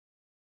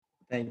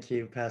Thank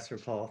you, Pastor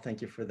Paul.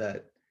 Thank you for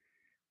that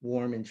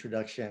warm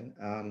introduction.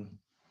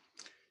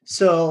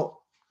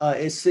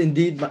 It's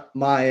indeed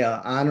my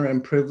honor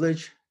and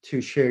privilege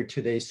to share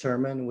today's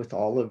sermon with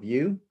all of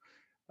you.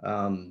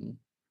 Um,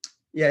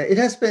 yeah, it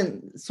has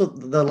been so.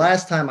 The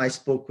last time I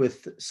spoke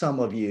with some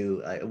of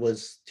you, it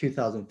was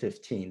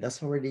 2015. That's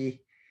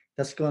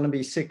going to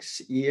be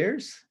 6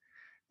 years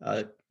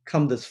uh,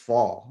 come this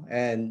fall,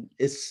 and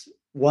it's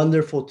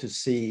wonderful to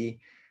see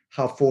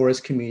how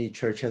Forest Community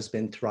Church has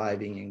been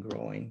thriving and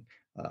growing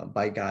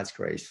by God's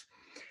grace.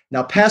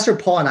 Now, Pastor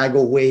Paul and I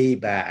go way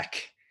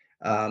back.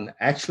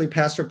 Actually,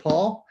 Pastor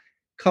Paul,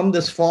 come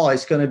this fall,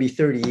 it's going to be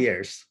 30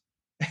 years.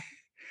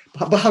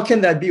 But how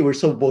can that be? We're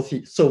both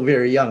so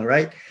very young,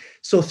 right?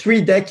 So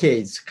 3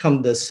 decades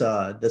come this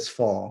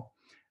fall,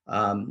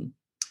 um,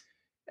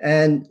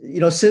 and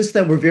since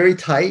then we're very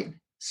tight.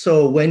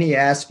 So when he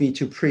asked me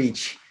to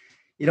preach,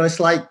 it's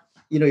like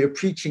you're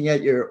preaching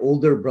at your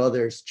older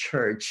brother's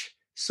church.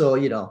 So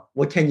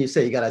what can you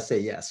say? You gotta say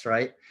yes,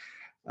 right?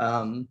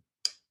 Um,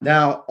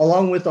 Now,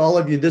 along with all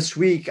of you this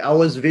week, I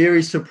was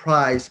very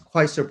surprised,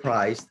 quite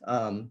surprised,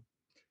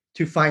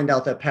 to find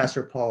out that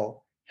Pastor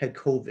Paul had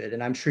COVID.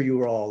 And I'm sure you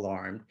were all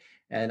alarmed.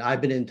 And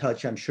I've been in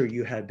touch. I'm sure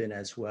you have been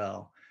as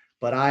well.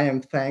 But I am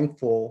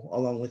thankful,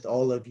 along with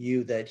all of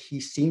you, that he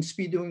seems to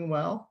be doing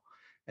well.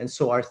 And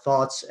so our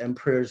thoughts and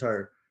prayers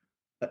are,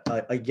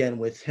 again,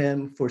 with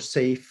him for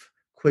safe,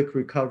 quick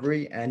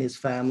recovery, and his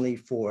family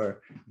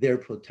for their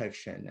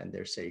protection and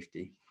their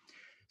safety.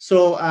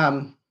 So,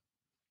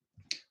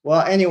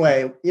 well,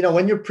 anyway,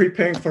 when you're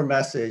preparing for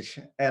message,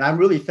 and I'm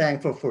really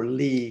thankful for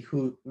Lee,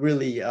 who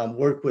really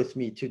worked with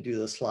me to do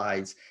the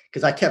slides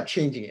because I kept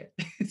changing it.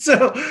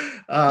 So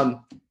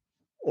um,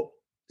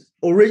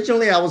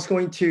 originally, I was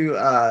going to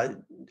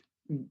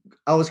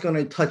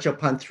touch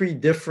upon three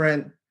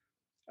different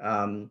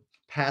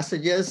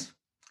passages,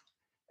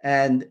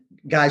 and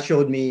God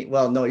showed me,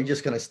 well, no, you're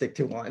just going to stick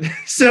to one.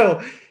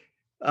 To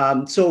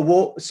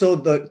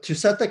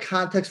set the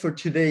context for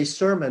today's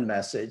sermon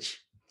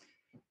message,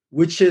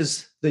 which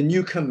is the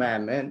new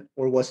commandment,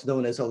 or what's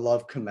known as a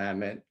love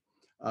commandment.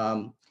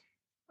 I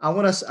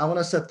want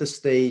to set the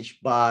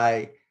stage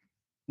by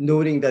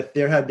noting that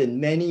there have been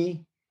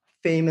many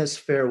famous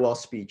farewell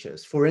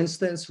speeches. For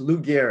instance, Lou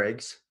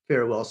Gehrig's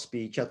farewell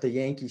speech at the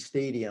Yankee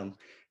Stadium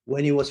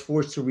when he was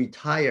forced to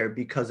retire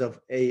because of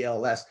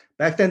ALS.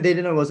 Back then, they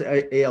didn't know it was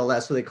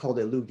ALS, so they called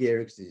it Lou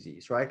Gehrig's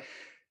disease, right?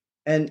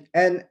 And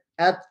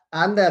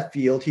on that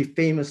field, he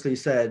famously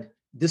said,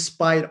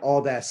 "Despite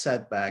all that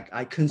setback,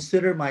 I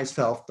consider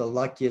myself the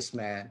luckiest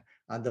man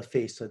on the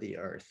face of the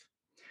earth."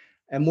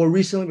 And more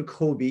recently with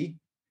Kobe,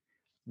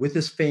 with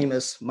his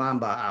famous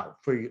Mamba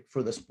out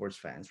for the sports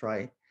fans,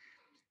 right?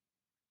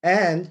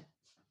 And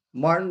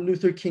Martin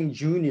Luther King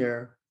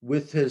Jr.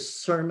 with his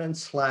sermon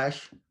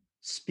slash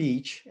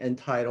speech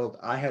entitled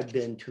 "I Have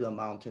Been to the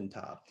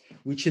Mountaintop,"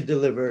 which he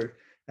delivered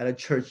at a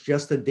church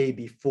just the day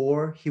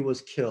before he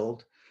was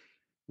killed,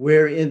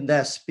 where in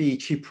that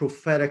speech he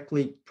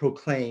prophetically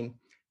proclaimed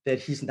that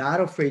he's not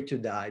afraid to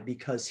die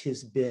because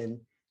he's been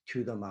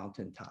to the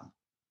mountaintop.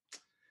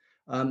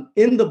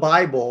 In the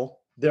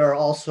Bible, there are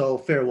also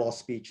farewell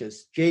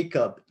speeches.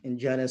 Jacob in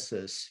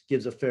Genesis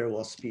gives a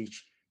farewell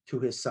speech to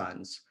his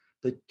sons,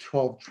 the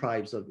 12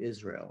 tribes of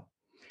Israel.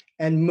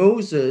 And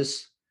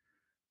Moses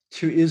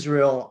to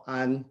Israel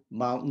on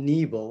Mount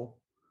Nebo,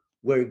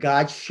 where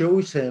God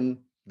shows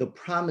him the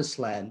promised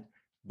land,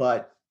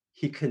 but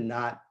he could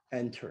not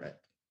enter it.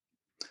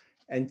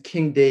 And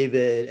King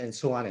David, and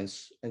so on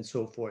and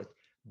so forth.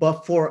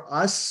 But for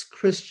us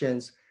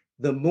Christians,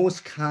 the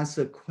most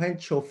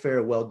consequential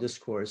farewell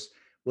discourse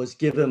was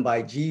given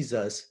by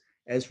Jesus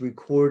as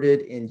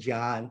recorded in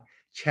John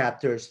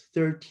chapters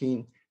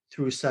 13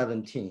 through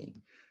 17.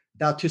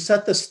 Now, to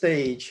set the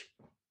stage,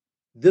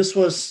 this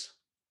was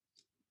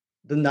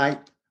the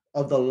night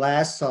of the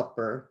Last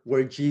Supper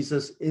where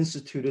Jesus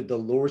instituted the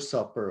Lord's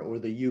Supper, or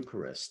the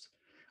Eucharist,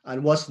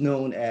 on what's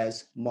known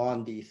as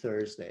Maundy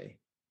Thursday.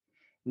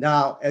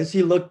 Now, as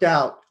he looked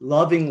out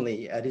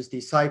lovingly at his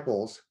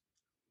disciples,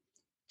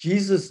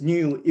 Jesus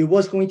knew it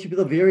was going to be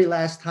the very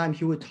last time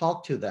he would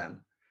talk to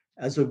them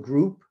as a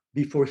group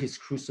before his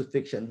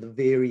crucifixion, the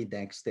very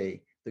next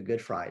day, the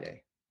Good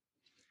Friday.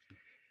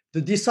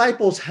 The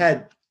disciples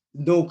had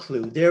no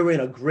clue. They were in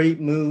a great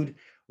mood,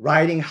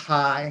 riding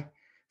high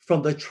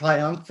from the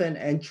triumphant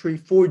entry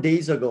 4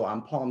 days ago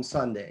on Palm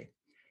Sunday.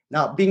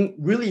 Now, being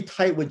really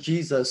tight with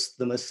Jesus,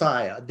 the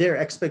Messiah, their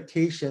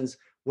expectations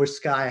were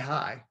sky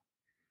high.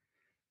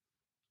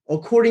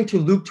 According to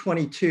Luke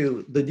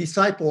 22, the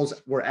disciples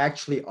were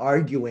actually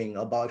arguing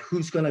about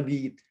who's going to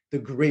be the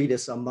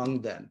greatest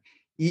among them,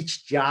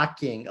 each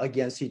jockeying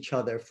against each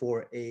other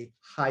for a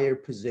higher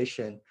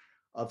position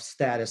of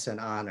status and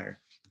honor.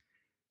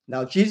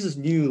 Now, Jesus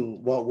knew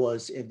what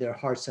was in their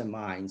hearts and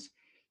minds.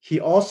 He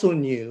also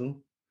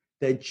knew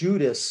that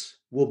Judas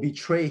will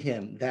betray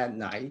him that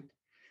night,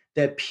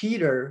 that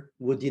Peter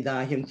would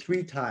deny him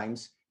 3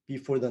 times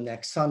before the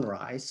next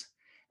sunrise,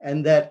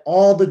 and that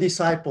all the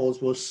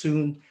disciples will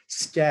soon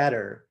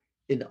scatter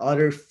in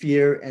utter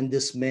fear and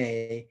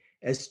dismay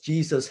as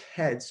Jesus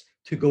heads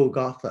to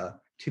Golgotha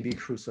to be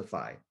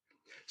crucified.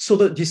 So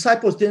the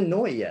disciples didn't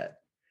know it yet,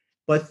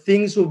 but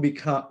things will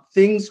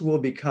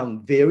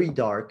become very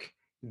dark,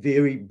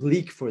 very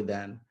bleak for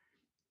them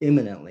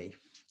imminently.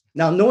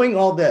 Now, knowing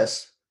all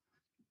this,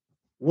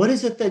 what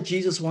is it that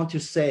Jesus wants to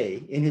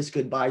say in his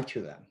goodbye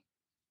to them?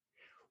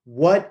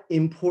 What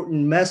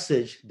important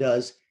message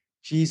does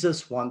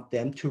Jesus want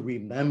them to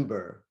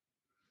remember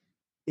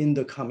in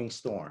the coming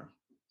storm?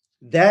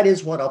 That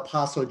is what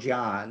Apostle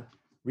John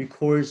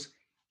records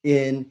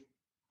in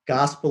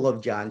Gospel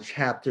of John,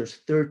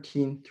 chapters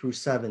 13 through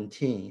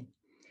 17.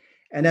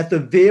 And at the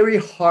very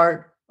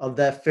heart of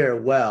that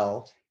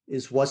farewell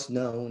is what's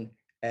known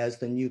as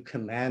the new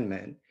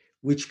commandment,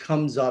 which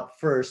comes up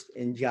first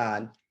in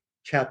John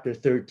chapter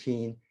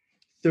 13,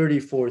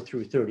 34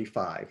 through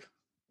 35.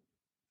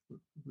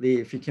 Lee,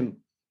 if you can.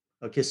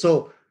 Okay,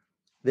 so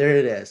there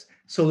it is.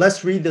 So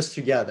let's read this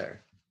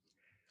together.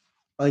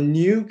 A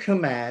new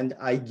command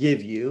I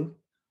give you,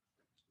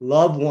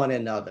 love one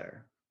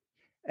another.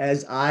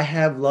 As I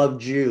have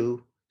loved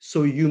you,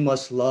 so you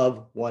must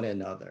love one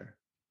another.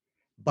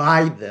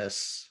 By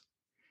this,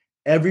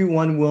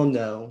 everyone will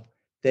know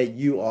that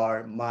you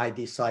are my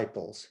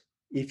disciples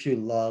if you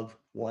love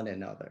one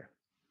another.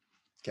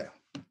 Okay.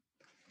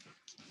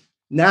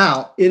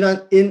 Now,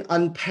 in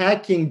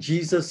unpacking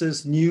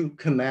Jesus's new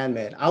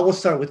commandment, I will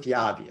start with the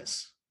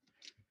obvious.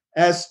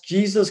 As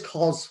Jesus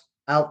calls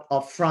out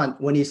up front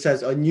when he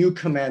says, a new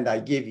command I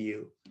give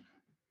you,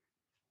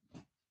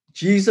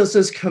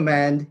 Jesus's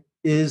command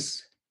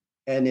is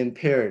an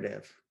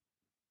imperative.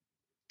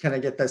 Can I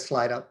get that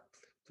slide up,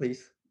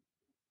 please?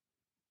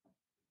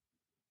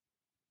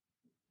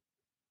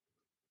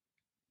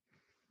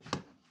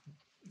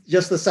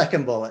 Just the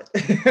second bullet.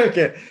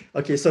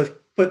 Okay, so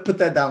put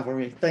that down for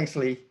me. Thanks,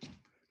 Lee.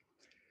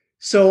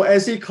 So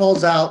as he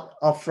calls out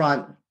up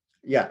front,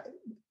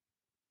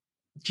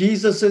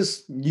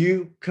 Jesus's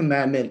new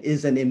commandment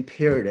is an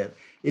imperative.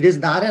 It is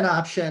not an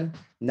option,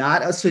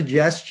 not a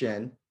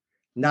suggestion,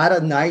 not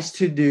a nice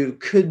to do,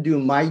 could do,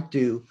 might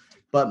do,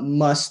 but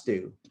must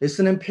do. It's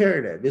an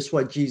imperative. It's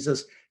what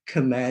Jesus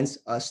commands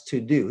us to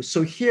do.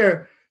 So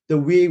here, the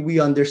way we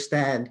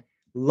understand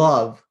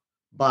love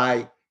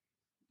by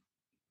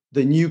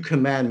the new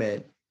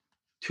commandment,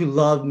 to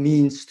love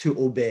means to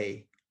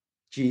obey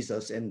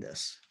Jesus in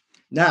this.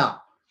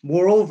 Now,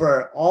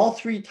 moreover, all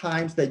three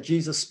times that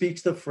Jesus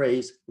speaks the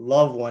phrase,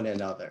 love one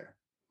another.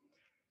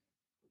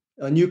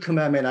 A new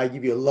commandment I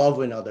give you, love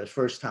one another,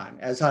 first time.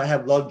 As I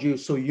have loved you,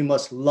 so you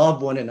must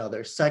love one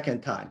another,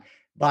 second time.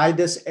 By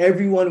this,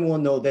 everyone will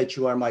know that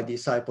you are my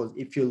disciples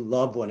if you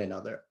love one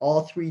another,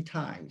 all three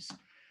times.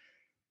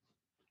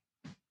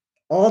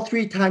 All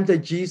three times that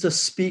Jesus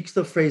speaks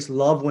the phrase,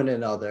 love one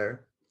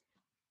another,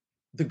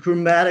 the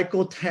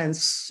grammatical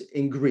tense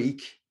in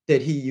Greek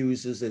that he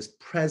uses is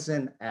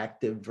present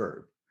active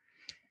verb.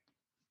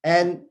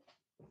 And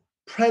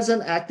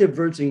present active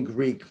verbs in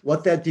Greek,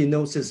 what that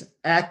denotes is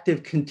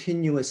active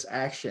continuous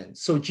action.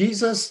 So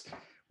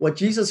what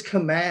Jesus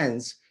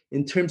commands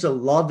in terms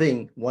of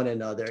loving one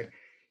another,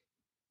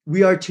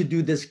 we are to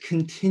do this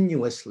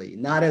continuously,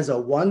 not as a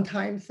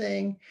one-time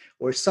thing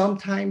or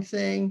sometime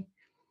thing,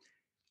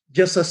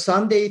 just a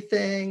Sunday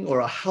thing or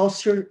a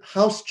house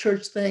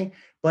church thing,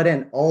 but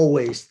an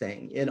always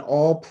thing in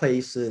all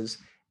places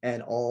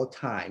and all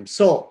times.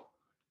 So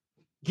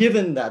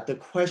given that, the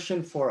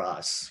question for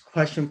us,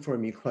 question for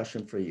me,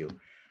 question for you,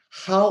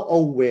 how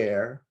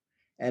aware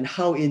and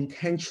how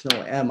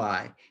intentional am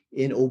I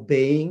in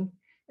obeying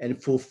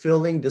and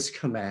fulfilling this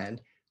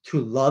command to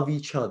love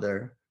each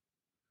other,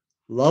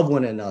 love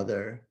one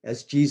another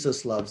as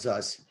Jesus loves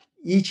us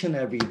each and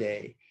every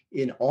day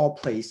in all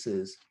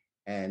places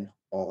and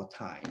all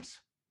times?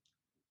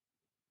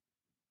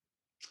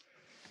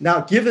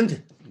 Now,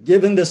 given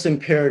this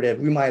imperative,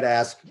 we might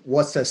ask,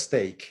 what's at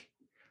stake?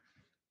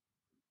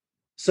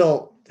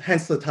 So,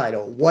 hence the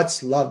title,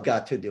 what's love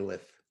got to do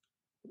with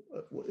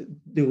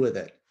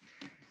it?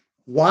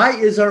 Why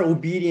is our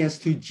obedience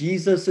to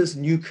Jesus's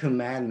new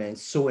commandment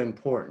so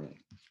important?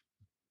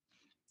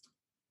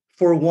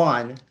 For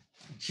one,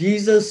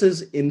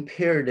 Jesus's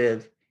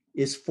imperative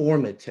is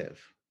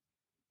formative.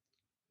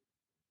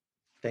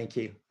 Thank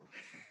you.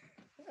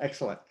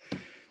 Excellent.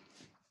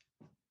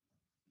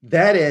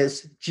 That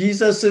is,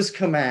 Jesus's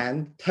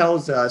command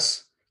tells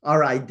us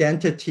our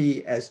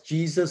identity as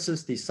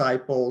Jesus's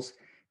disciples,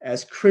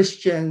 as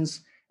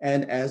Christians,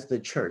 and as the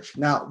church.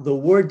 Now, the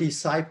word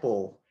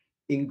disciple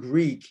in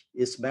Greek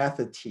is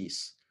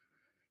mathetes,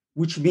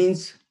 which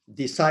means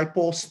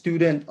disciple,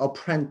 student,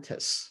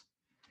 apprentice.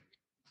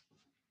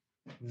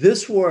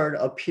 This word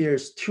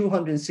appears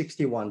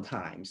 261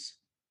 times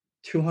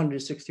in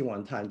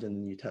the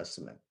New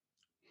Testament.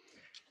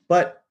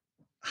 But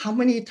how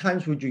many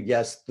times would you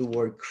guess the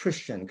word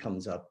Christian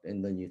comes up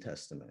in the New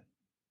Testament?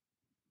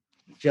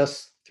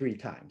 Just 3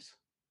 times.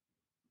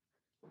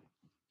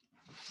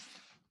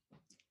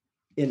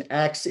 In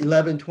Acts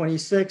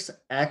 11:26,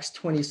 Acts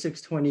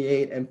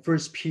 26:28, and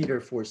 1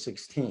 Peter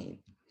 4:16.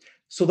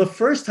 So the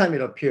first time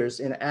it appears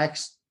in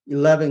Acts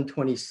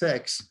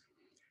 11:26,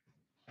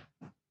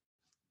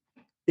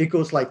 it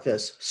goes like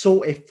this.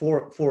 So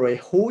for a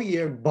whole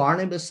year,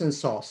 Barnabas and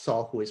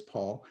Saul, who is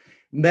Paul,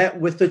 met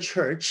with the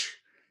church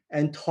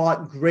and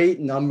taught great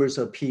numbers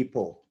of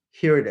people.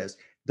 Here it is.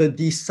 The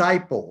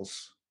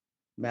disciples,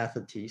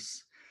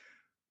 Mathetes,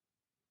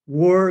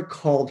 were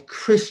called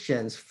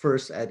Christians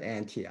first at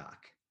Antioch.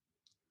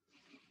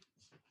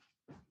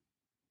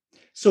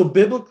 So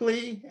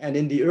biblically and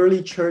in the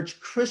early church,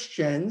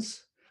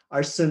 Christians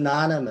are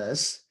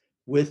synonymous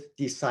with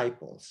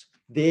disciples.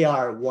 They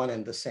are one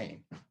and the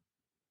same.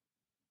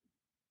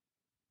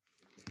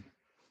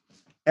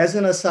 As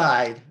an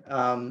aside,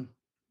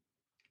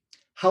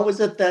 how is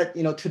it that,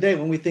 today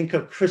when we think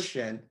of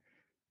Christian,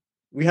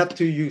 we have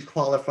to use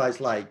qualifiers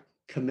like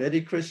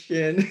committed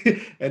Christian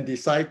and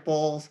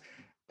disciples,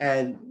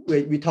 and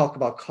we talk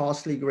about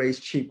costly grace,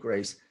 cheap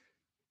grace.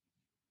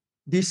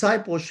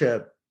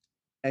 Discipleship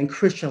and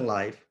Christian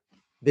life,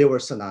 they were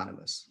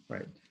synonymous,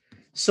 right?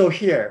 So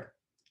here,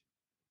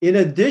 in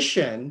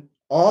addition,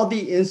 all the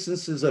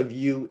instances of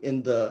you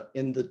in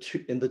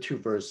the two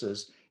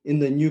verses in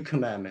the new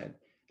commandment,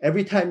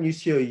 every time you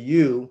see a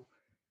you,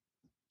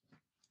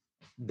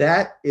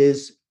 that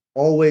is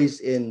always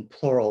in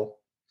plural,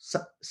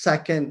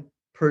 second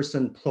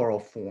person plural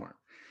form.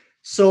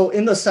 So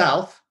in the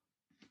South,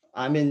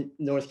 I'm in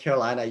North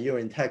Carolina, you're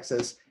in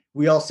Texas,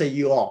 we all say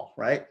you all,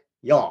 right?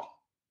 Y'all.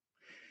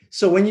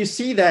 So when you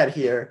see that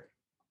here,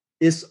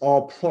 it's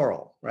all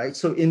plural, right?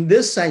 So in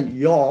this sense,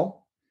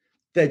 y'all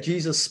that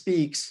Jesus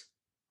speaks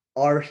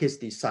are his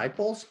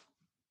disciples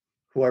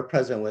who are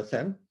present with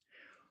him,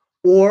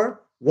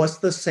 or what's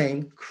the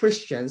same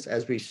Christians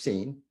as we've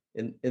seen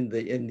in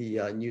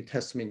the New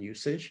Testament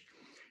usage,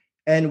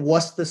 and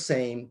what's the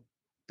same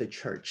the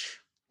church.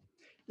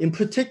 In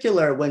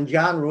particular, when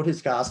John wrote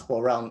his gospel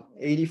around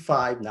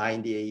 85,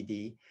 90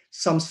 AD,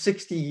 some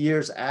 60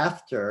 years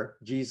after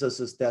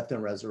Jesus' death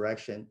and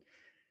resurrection,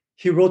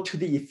 he wrote to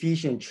the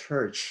Ephesian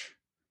church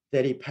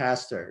that he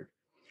pastored.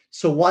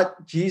 So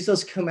what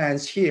Jesus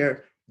commands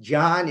here,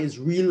 John is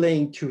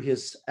relaying to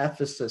his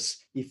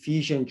Ephesus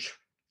Ephesian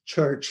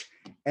church,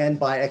 and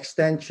by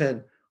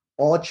extension,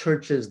 all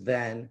churches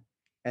then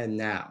and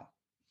now.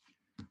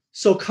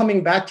 So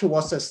coming back to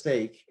what's at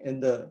stake in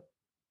the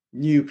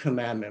new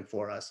commandment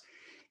for us,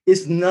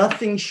 is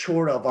nothing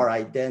short of our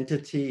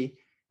identity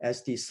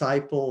as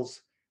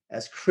disciples,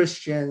 as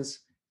Christians,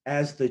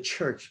 as the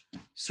church.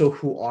 So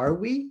who are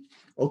we?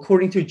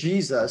 According to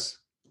Jesus,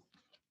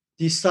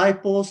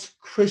 disciples,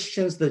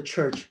 Christians, the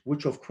church,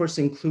 which of course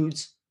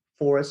includes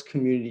Forest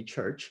Community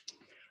Church,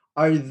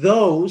 are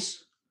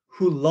those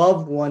who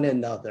love one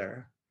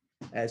another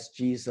as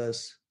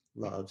Jesus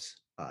loves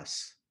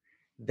us.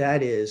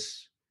 That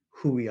is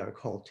who we are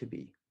called to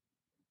be.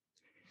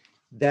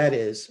 That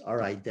is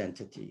our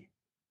identity.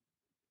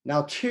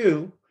 Now,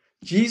 two,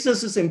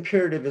 Jesus's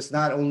imperative is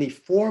not only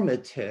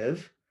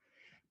formative,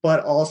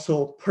 but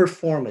also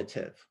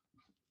performative.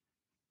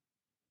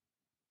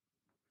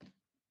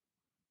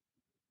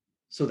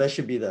 So that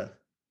should be the,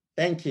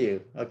 thank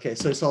you. Okay,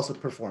 so it's also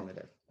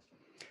performative.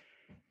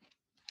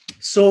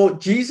 So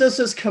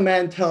Jesus's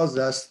command tells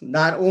us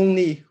not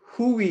only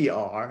who we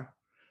are,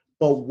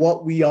 but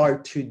what we are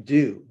to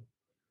do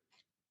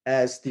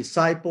as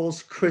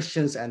disciples,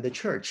 Christians, and the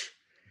church.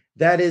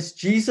 That is,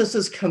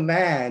 Jesus's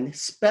command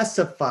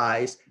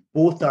specifies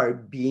both our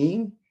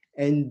being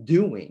and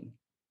doing,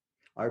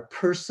 our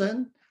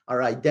person,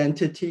 our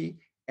identity,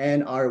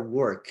 and our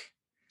work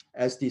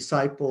as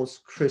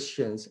disciples,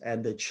 Christians,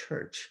 and the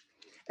church.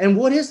 And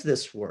what is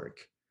this work?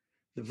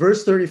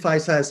 Verse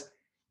 35 says,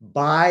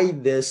 by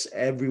this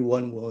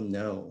everyone will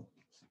know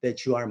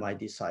that you are my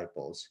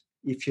disciples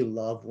if you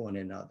love one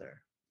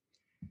another.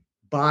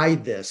 By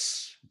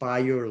this, by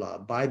your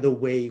love, by the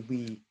way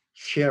we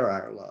share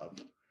our love,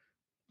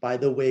 by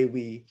the way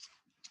we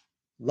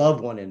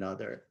love one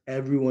another,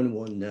 everyone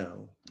will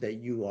know that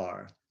you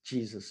are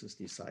Jesus's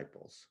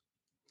disciples.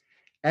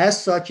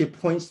 As such, it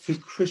points to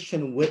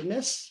Christian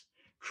witness,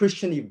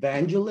 Christian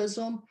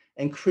evangelism,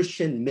 and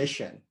Christian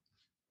mission.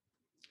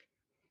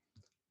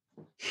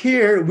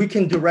 Here, we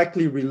can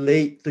directly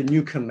relate the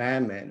new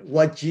commandment,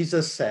 what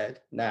Jesus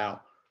said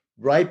now,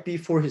 right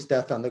before his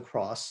death on the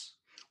cross,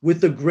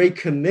 with the Great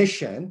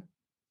Commission,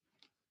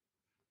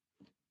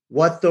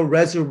 what the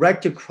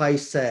resurrected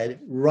Christ said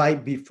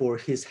right before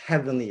his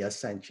heavenly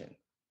ascension.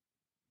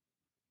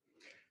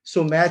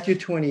 So Matthew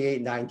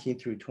 28, 19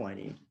 through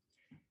 20.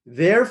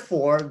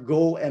 Therefore,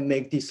 go and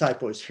make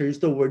disciples. Here's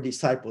the word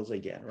disciples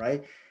again,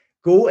 right?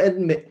 Go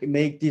and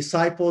make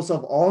disciples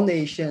of all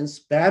nations,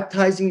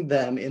 baptizing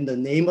them in the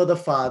name of the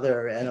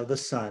Father and of the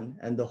Son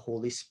and the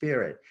Holy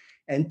Spirit,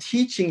 and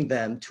teaching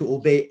them to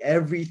obey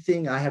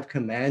everything I have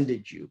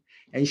commanded you.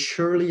 And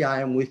surely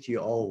I am with you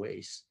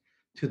always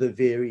to the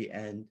very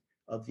end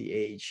of the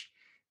age.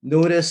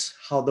 Notice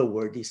how the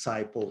word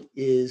disciple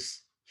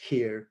is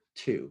here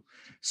too.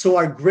 So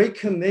our Great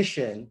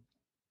Commission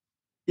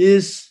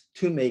is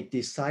to make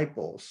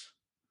disciples.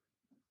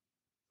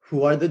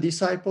 Who are the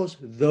disciples?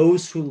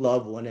 Those who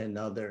love one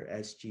another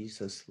as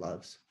Jesus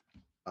loves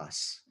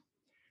us,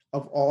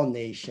 of all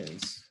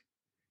nations.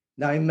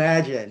 Now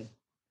imagine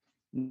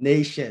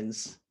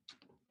nations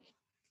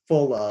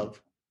full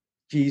of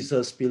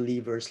Jesus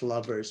believers,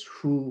 lovers,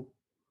 whose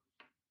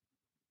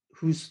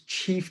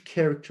chief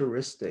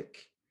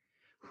characteristic,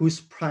 whose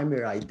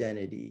primary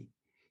identity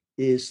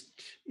is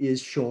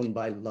shown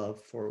by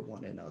love for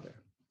one another.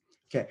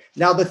 Okay.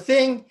 Now the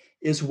thing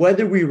is,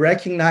 whether we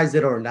recognize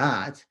it or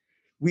not,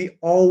 we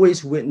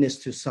always witness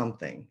to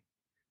something.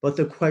 But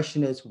the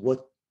question is,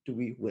 what do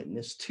we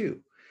witness to?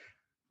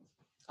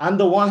 On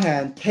the one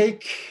hand,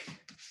 take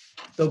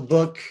the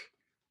book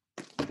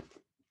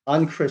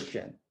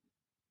Unchristian.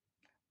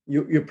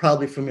 You're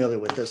probably familiar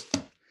with this.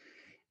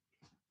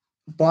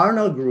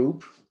 Barna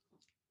Group,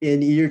 in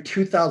the year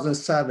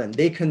 2007,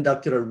 they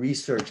conducted a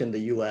research in the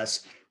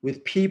US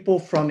with people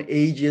from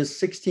ages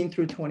 16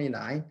 through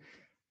 29.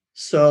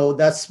 So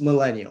that's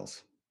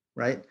millennials,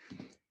 right?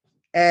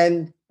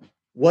 And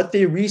what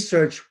they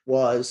researched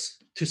was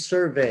to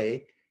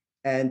survey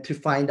and to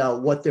find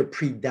out what their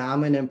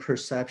predominant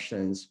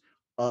perceptions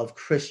of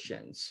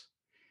Christians.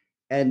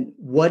 And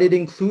what it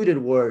included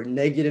were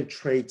negative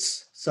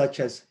traits such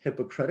as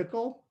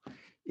hypocritical,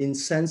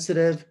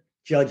 insensitive,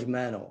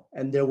 judgmental,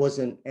 and there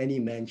wasn't any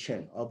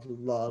mention of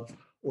love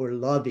or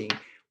loving,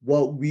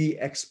 what we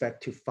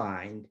expect to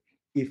find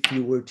if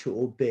you were to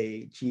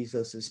obey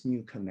Jesus's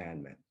new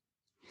commandment.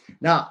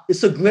 Now,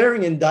 it's a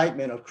glaring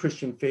indictment of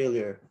Christian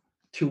failure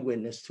to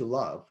witness to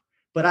love.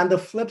 But on the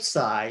flip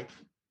side,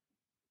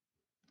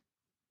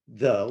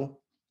 though,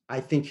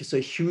 I think it's a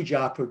huge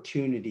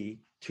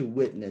opportunity to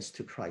witness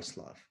to Christ's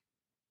love.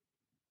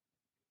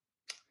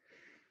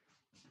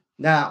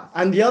 Now,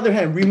 on the other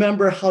hand,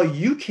 remember how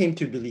you came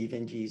to believe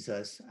in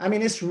Jesus. I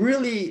mean, it's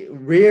really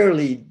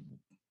rarely,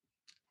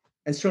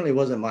 and certainly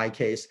wasn't my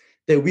case,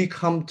 that we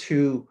come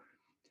to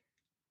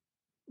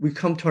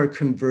our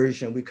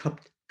conversion, we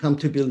come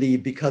to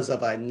believe because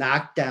of a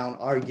knockdown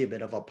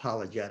argument of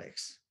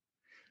apologetics.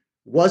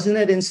 Wasn't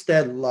it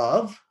instead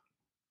love,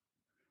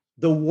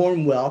 the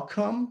warm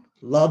welcome,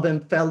 love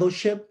and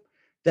fellowship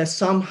that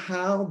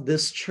somehow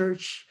this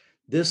church,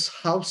 this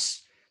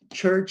house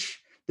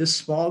church, this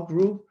small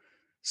group,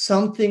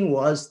 something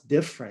was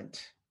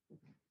different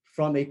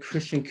from a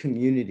Christian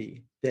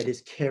community that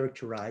is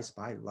characterized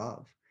by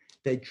love,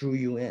 that drew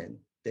you in,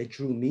 that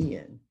drew me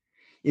in.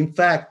 In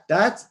fact,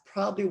 that's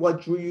probably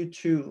what drew you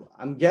to,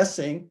 I'm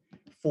guessing,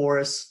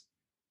 Forest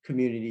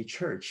Community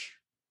Church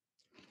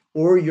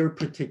or your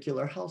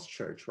particular house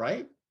church,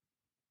 right?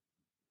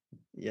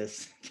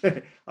 Yes.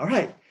 All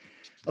right.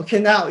 Okay,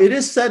 now it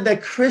is said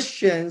that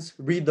Christians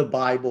read the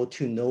Bible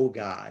to know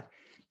God,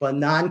 but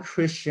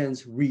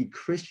non-Christians read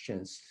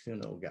Christians to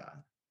know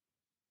God.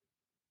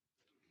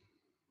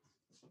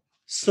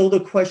 So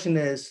the question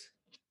is,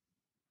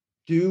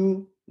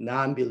 do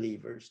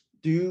non-believers,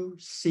 do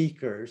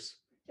seekers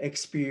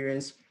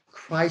experience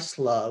Christ's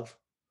love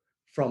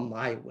from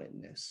my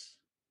witness,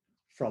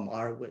 from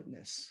our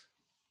witness?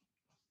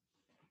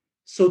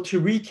 So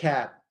to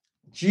recap,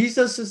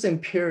 Jesus's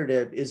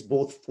imperative is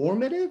both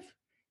formative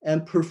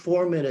and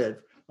performative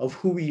of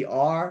who we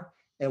are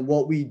and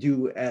what we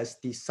do as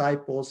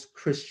disciples,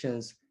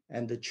 Christians,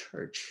 and the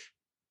church.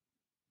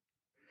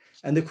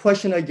 And the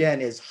question again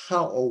is,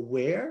 how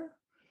aware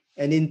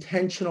and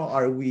intentional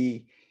are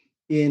we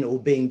in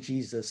obeying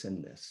Jesus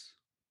in this?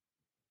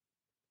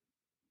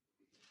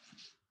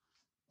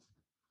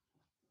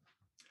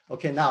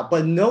 Okay, now,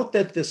 but note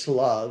that this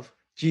love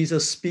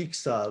Jesus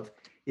speaks of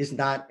is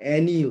not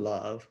any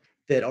love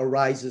that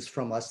arises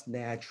from us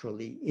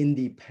naturally,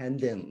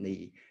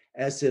 independently,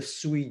 as if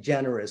sui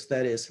generis,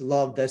 that is,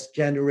 love that's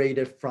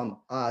generated from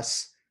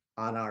us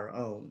on our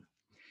own.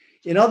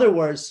 In other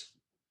words,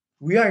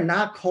 we are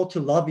not called to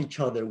love each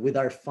other with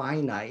our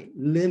finite,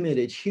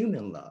 limited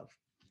human love,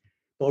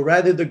 but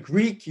rather the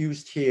Greek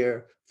used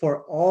here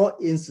for all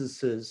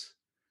instances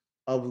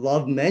of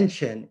love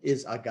mentioned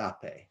is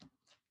agape,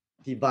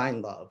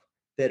 divine love,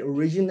 that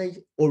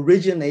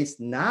originates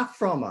not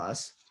from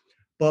us,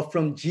 but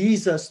from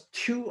Jesus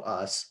to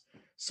us,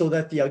 so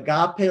that the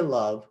agape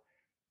love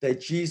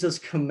that Jesus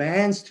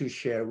commands to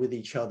share with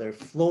each other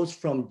flows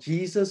from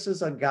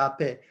Jesus's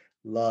agape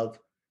love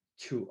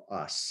to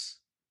us.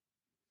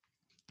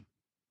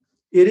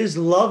 It is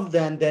love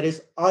then that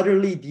is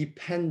utterly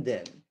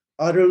dependent,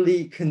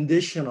 utterly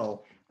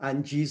conditional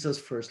on Jesus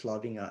first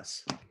loving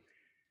us.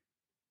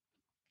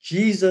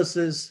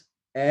 Jesus's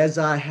 "as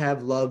I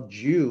have loved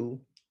you"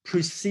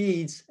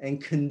 precedes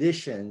and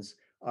conditions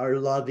our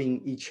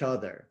loving each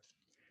other.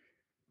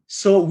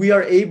 So we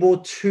are able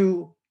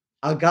to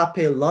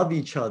agape love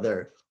each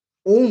other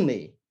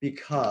only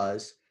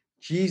because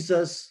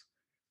Jesus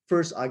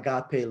first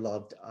agape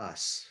loved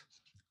us.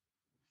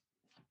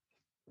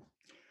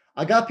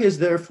 Agape is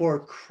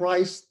therefore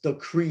Christ, the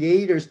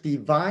Creator's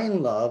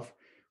divine love,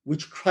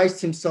 which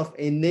Christ himself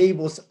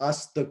enables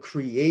us, the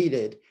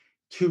created,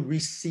 to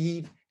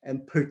receive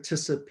and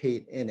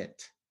participate in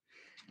it.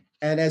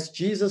 And as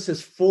Jesus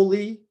is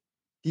fully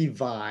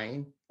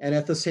divine and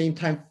at the same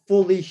time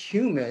fully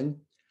human,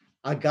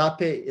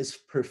 agape is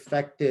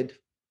perfected,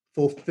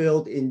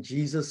 fulfilled in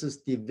Jesus's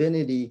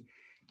divinity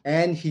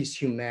and his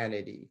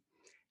humanity.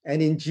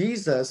 And in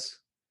Jesus,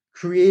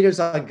 Creator's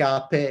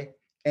agape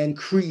and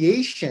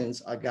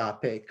creation's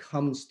agape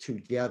comes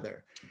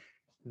together.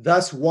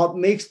 Thus, what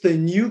makes the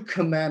new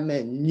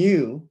commandment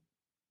new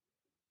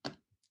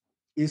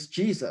is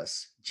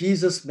Jesus.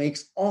 Jesus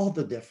makes all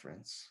the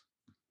difference.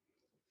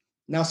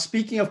 Now,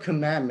 speaking of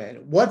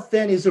commandment, what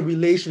then is the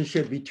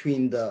relationship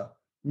between the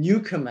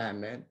new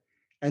commandment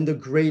and the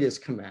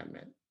greatest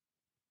commandment?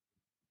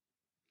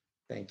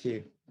 Thank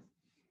you.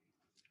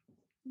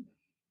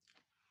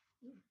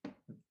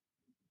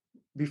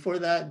 Before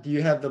that, do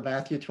you have the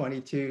Matthew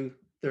 22,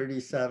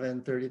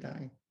 37,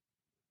 39?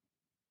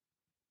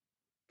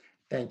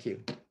 Thank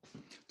you.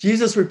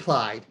 Jesus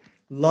replied,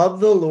 love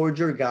the Lord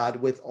your God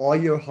with all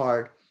your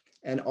heart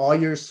and all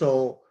your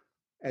soul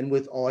and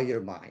with all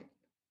your mind.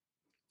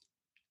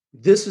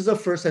 This is the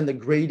first and the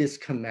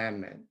greatest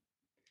commandment.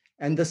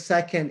 And the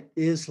second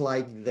is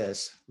like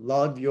this: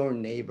 love your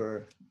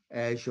neighbor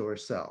as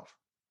yourself.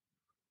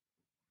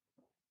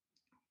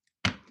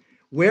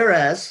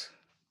 Whereas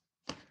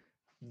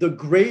the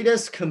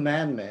greatest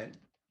commandment,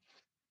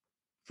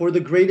 for the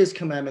greatest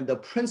commandment, the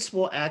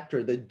principal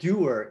actor, the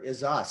doer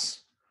is us,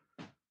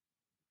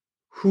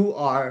 who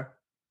are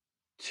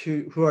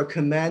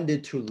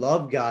commanded to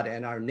love God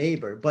and our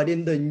neighbor. But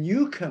in the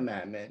new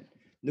commandment,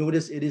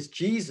 notice it is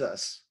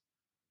Jesus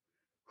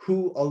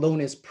who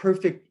alone is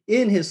perfect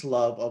in his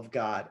love of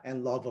God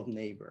and love of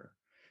neighbor,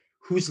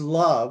 whose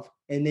love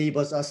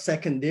enables us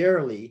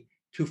secondarily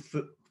to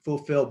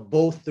fulfill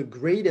both the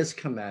greatest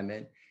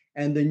commandment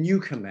and the new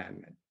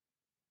commandment.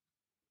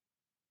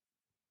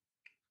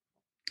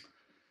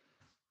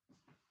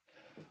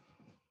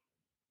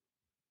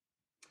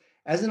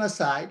 As an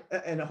aside,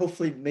 and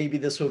hopefully maybe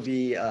this will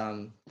be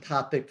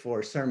topic for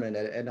a sermon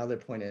at another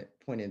point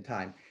in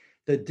time,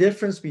 the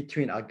difference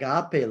between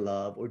agape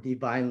love or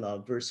divine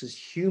love versus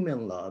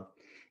human love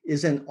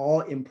is an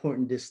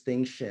all-important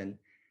distinction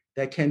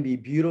that can be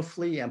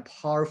beautifully and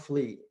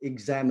powerfully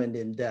examined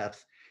in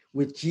depth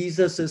with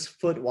Jesus's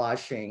foot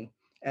washing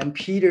and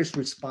Peter's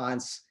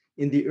response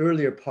in the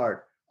earlier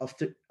part of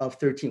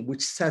 13,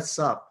 which sets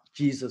up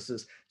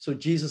Jesus's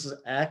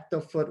act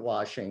of foot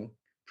washing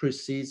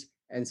precedes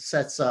and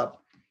sets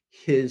up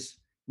his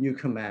new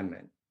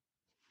commandment.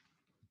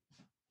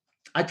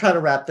 I try to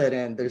wrap that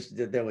in.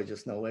 There was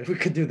just no way we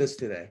could do this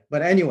today.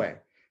 But anyway,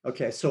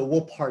 okay, so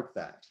we'll park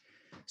that.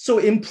 So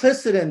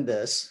implicit in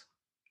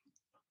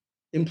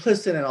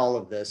all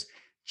of this,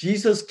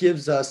 Jesus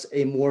gives us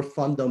a more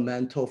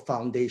fundamental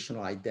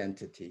foundational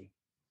identity.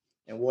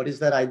 And what is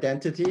that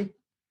identity?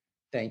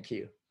 Thank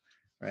you,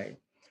 right?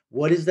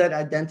 What is that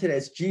identity?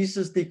 As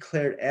Jesus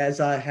declared, as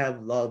I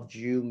have loved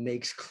you,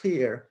 makes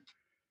clear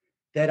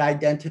that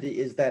identity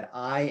is that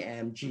I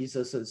am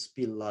Jesus's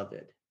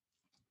beloved.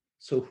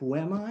 So who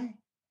am I?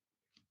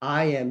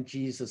 I am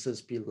Jesus's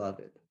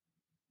beloved.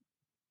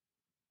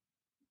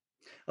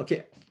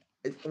 Okay,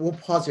 we'll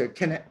pause here.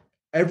 Can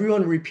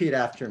everyone repeat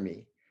after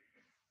me?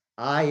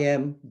 I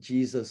am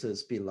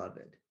Jesus's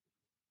beloved.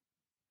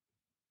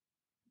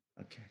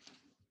 Okay,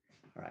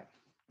 all right.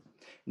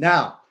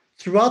 Now,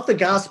 throughout the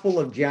Gospel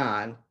of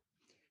John,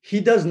 he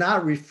does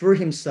not refer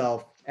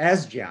himself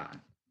as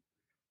John,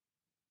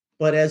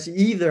 but as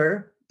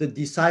either the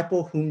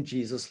disciple whom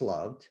Jesus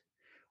loved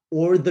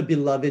or the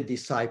beloved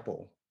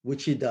disciple,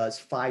 which he does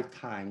 5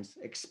 times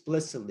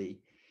explicitly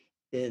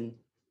in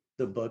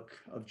the book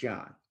of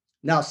John.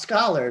 Now,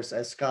 scholars,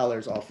 as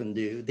scholars often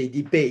do, they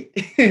debate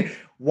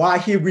why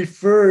he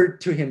referred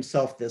to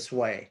himself this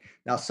way.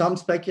 Now, some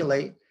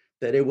speculate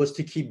that it was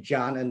to keep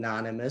John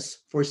anonymous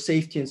for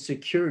safety and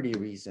security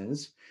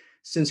reasons,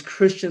 since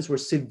Christians were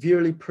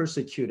severely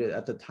persecuted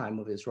at the time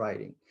of his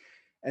writing.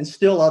 And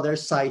still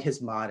others cite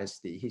his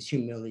modesty, his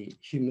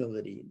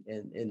humility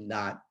in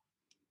not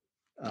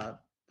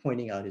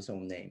pointing out his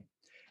own name.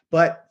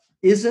 But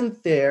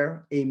isn't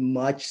there a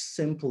much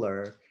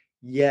simpler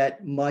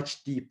yet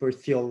much deeper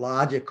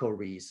theological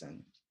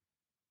reason?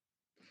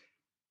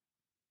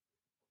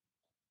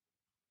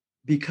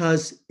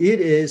 Because it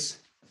is,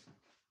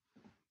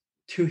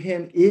 to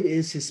him, it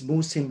is his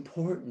most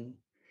important,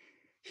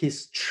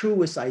 his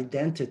truest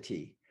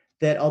identity,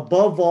 that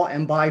above all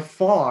and by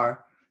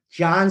far,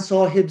 John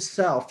saw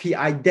himself, he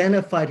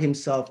identified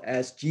himself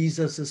as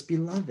Jesus's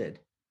beloved.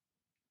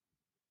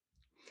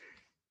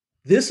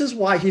 This is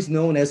why he's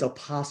known as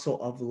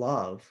Apostle of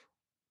Love.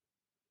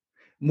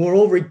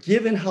 Moreover,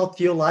 given how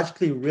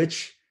theologically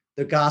rich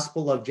the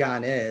Gospel of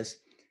John is,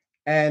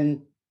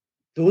 and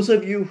those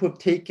of you who have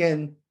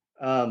taken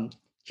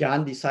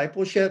John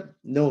discipleship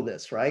know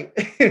this, right?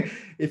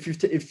 if you've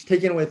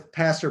taken it with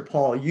Pastor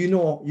Paul, you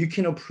know you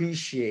can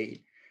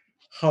appreciate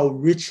how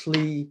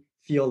richly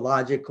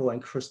theological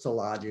and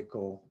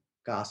Christological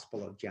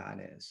Gospel of John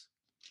is.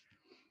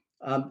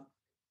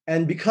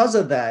 And because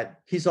of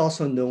that, he's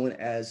also known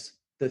as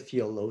the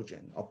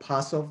theologian,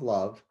 Apostle of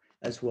Love,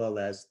 as well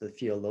as the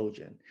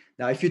theologian.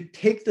 Now, if you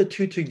take the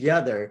two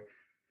together,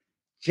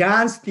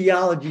 John's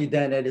theology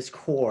then at its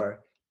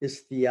core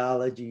is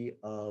theology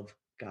of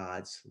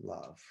God's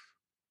love,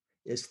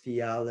 is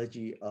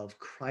theology of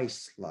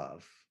Christ's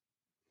love.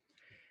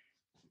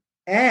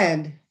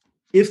 And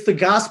If the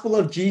gospel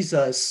of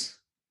Jesus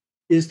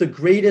is the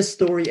greatest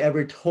story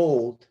ever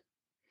told,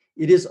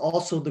 it is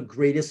also the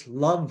greatest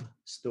love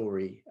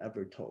story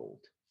ever told.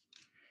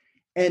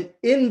 And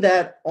in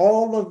that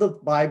all of the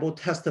Bible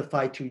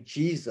testify to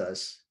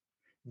Jesus,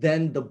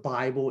 then the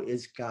Bible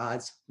is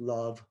God's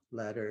love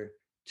letter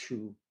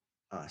to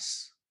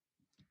us.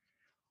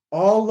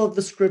 All of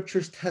the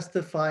scriptures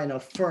testify and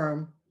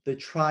affirm the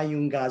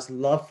triune God's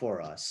love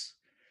for us,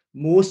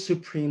 most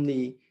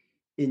supremely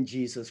in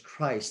Jesus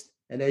Christ.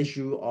 And as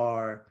you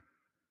are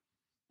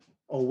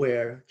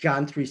aware,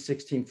 John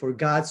 3:16, for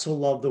God so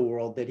loved the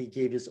world that he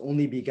gave his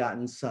only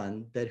begotten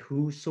Son, that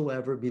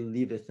whosoever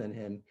believeth in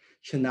him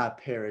should not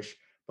perish,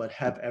 but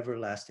have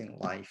everlasting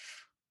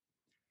life.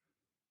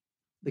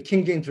 The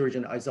King James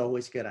Version is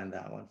always good on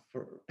that one.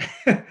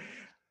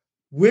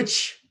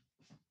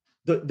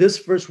 This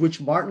verse,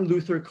 which Martin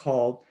Luther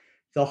called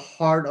the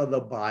heart of the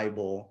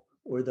Bible,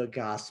 or the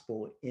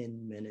gospel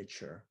in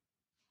miniature.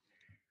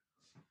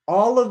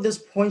 All of this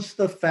points to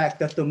the fact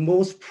that the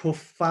most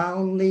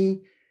profound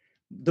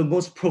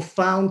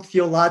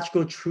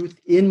theological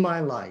truth in my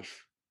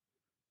life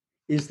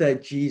is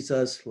that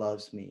Jesus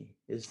loves me,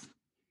 is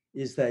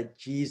that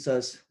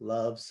Jesus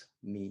loves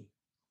me.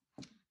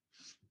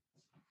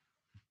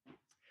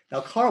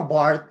 Now, Karl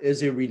Barth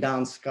is a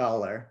renowned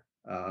scholar.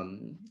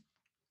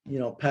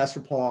 Pastor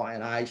Paul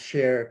and I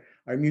share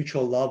our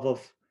mutual love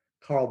of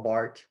Karl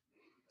Barth.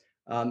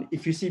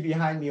 If you see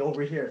behind me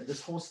over here,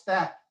 this whole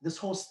stack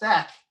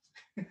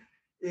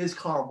is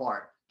Karl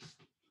Barth.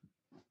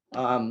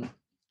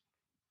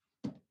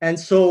 And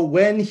so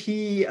when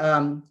he,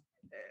 at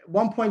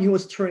one point he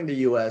was touring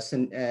the US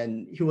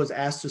and he was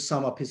asked to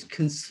sum up his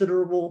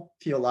considerable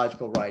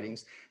theological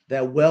writings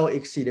that well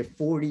exceeded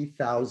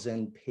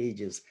 40,000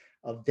 pages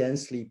of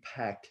densely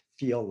packed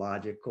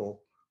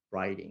theological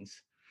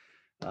writings,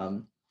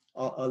 a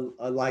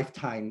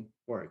lifetime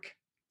work.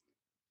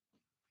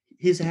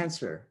 His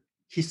answer,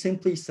 he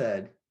simply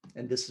said,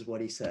 and this is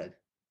what he said: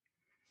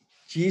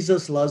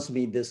 Jesus loves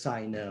me, this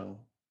I know,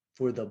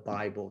 for the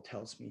Bible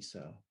tells me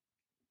so.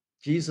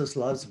 Jesus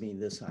loves me,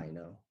 this I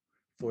know,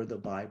 for the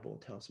Bible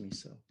tells me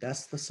so.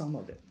 That's the sum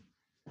of it.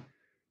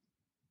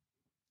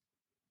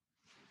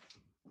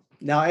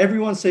 Now,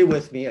 everyone say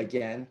with me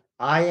again,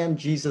 I am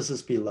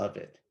Jesus's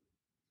beloved.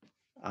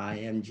 I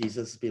am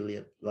Jesus'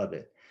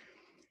 beloved.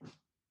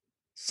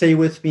 Say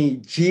with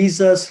me,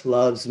 Jesus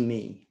loves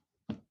me.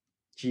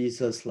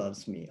 Jesus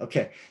loves me.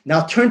 Okay,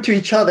 now turn to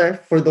each other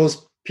for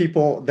those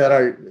people that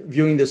are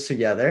viewing this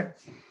together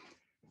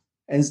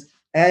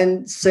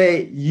and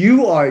say,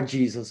 you are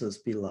Jesus's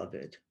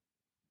beloved.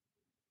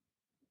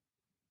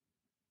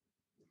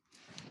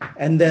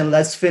 And then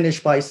let's finish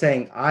by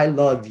saying, I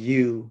love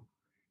you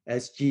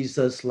as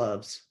Jesus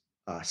loves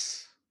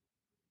us.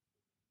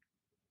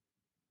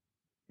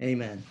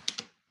 Amen.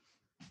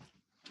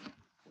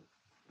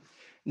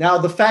 Now,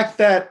 the fact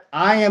that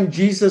I am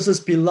Jesus's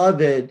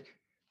beloved,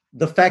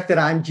 the fact that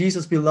I'm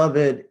Jesus'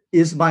 beloved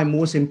is my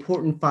most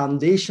important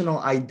foundational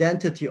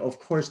identity, of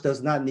course,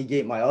 does not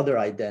negate my other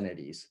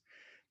identities,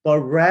 but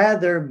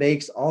rather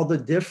makes all the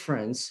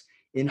difference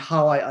in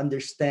how I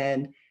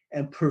understand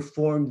and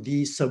perform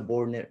these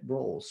subordinate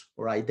roles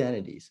or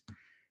identities.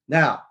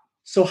 Now,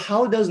 so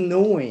how does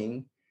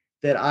knowing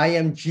that I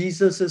am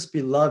Jesus's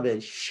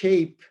beloved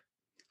shape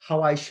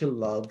how I should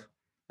love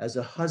as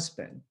a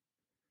husband,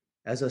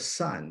 as a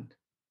son,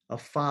 a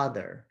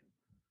father,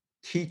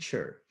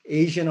 teacher,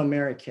 Asian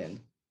American?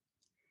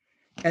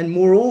 And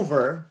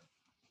moreover,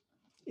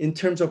 in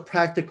terms of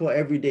practical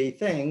everyday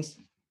things,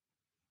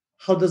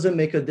 how does it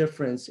make a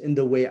difference in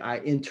the way I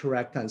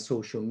interact on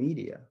social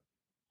media,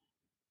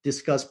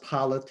 discuss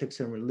politics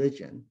and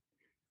religion,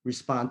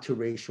 respond to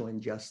racial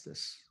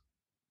injustice,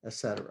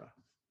 etc.?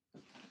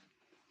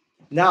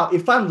 Now,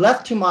 if I'm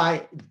left to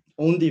my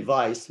own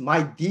device,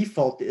 my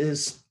default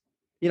is,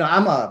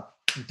 I'm a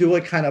do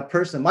it kind of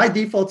person. My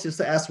default is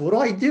to ask, what do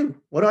I do?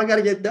 What do I got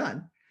to get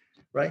done?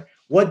 Right?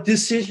 What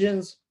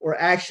decisions or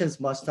actions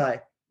must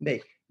I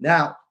make?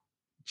 Now,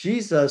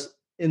 Jesus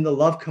in the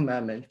love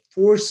commandment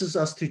forces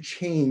us to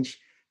change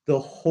the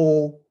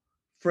whole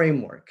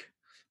framework.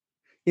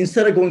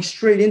 Instead of going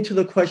straight into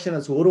the question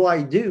as what do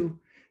I do?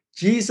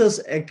 Jesus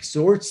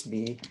exhorts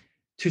me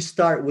to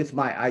start with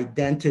my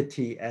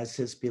identity as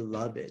his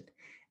beloved,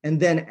 and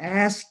then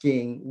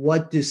asking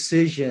what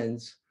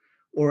decisions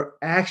or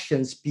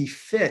actions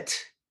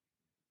befit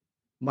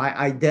my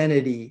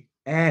identity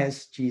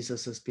as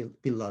Jesus's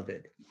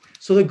beloved.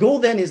 So the goal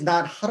then is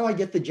not how do I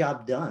get the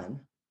job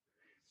done,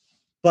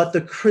 but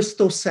the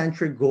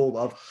Christocentric goal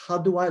of how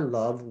do I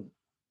love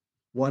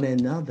one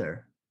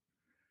another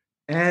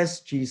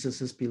as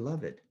Jesus's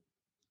beloved.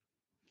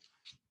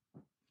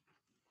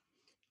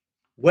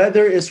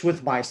 Whether it's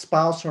with my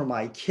spouse or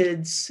my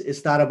kids,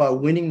 it's not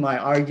about winning my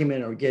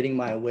argument or getting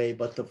my way,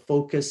 but the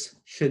focus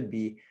should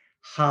be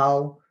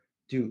how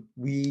do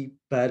we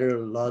better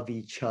love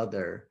each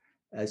other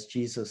as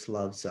Jesus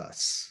loves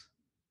us?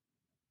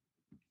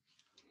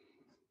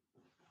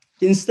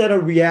 Instead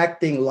of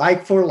reacting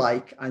like for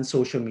like on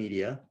social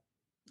media,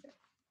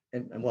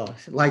 and well,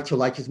 like to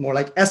like is more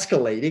like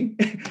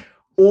escalating,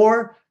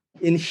 or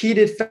in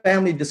heated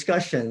family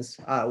discussions,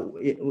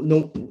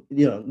 no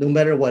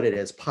matter what it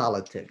is,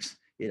 politics,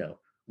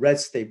 red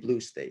state, blue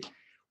state,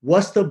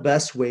 what's the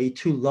best way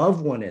to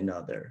love one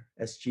another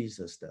as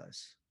Jesus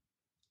does?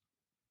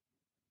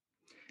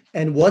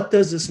 And what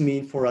does this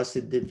mean for us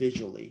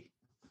individually?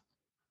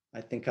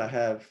 I think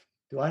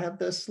do I have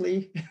this,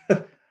 Lee?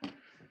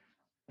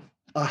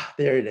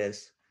 There it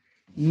is.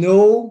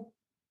 Know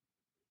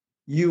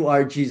you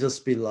are Jesus'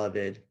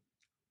 beloved.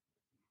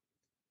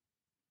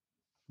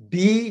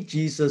 Be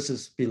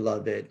Jesus's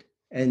beloved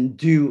and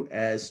do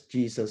as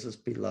Jesus's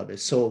beloved.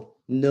 So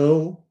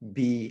know,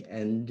 be,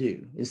 and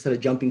do instead of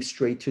jumping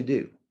straight to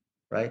do,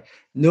 right?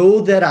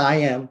 Know that I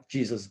am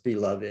Jesus'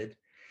 beloved.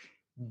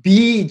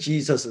 Be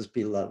Jesus's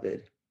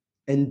beloved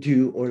and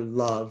do or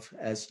love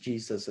as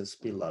Jesus's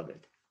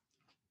beloved.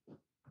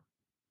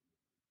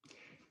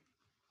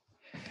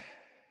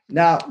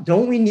 Now,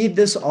 don't we need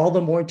this all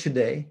the more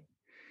today?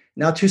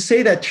 Now, to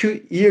say that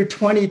year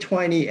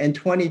 2020 and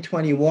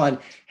 2021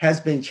 has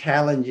been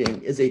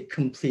challenging is a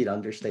complete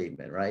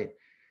understatement, right?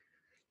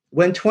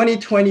 When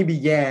 2020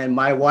 began,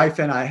 my wife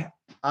and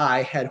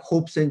I had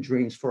hopes and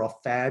dreams for a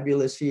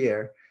fabulous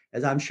year,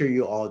 as I'm sure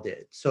you all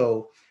did.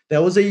 So that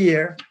was a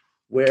year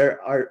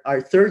where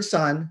our third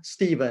son,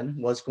 Stephen,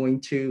 was going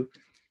to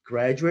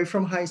graduate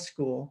from high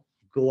school,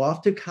 go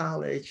off to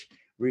college.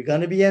 We're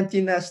going to be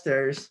empty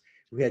nesters.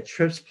 We had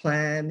trips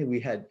planned. We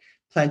had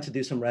planned to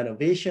do some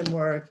renovation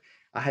work.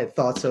 I had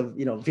thoughts of,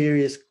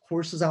 various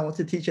courses I want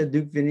to teach at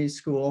Duke Vintage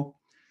School.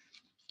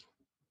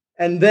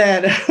 And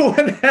then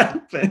what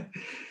happened?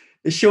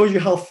 It shows you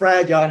how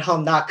fragile and how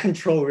not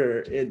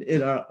controlled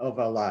in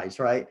our lives,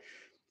 right?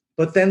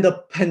 But then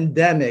the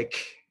pandemic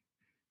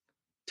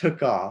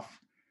took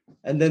off,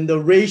 and then the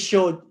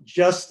racial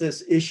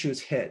justice issues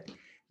hit.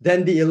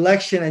 Then the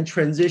election and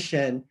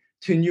transition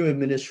to new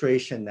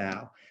administration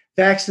now.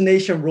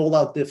 Vaccination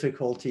rollout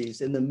difficulties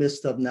in the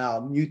midst of now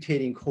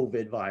mutating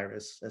COVID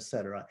virus, et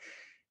cetera.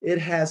 It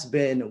has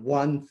been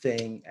one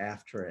thing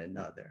after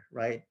another,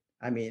 right?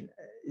 I mean,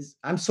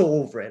 I'm so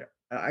over it.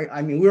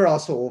 I mean, we're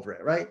also over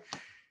it, right?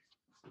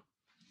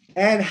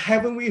 And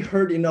haven't we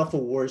heard enough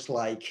of words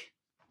like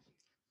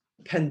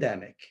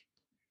pandemic,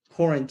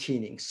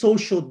 quarantining,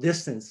 social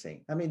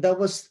distancing? I mean,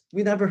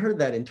 we never heard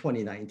that in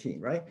 2019,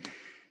 right?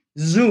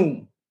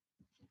 Zoom,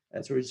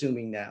 as we're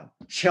zooming now,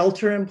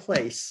 shelter in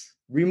place,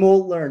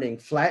 remote learning,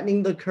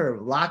 flattening the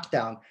curve,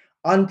 lockdown,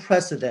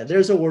 unprecedented.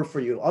 There's a word for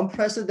you.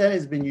 Unprecedented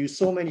has been used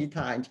so many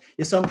times.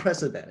 It's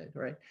unprecedented,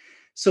 right?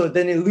 So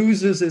then it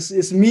loses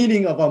its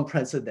meaning of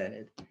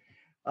unprecedented.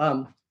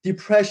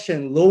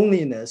 Depression,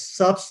 loneliness,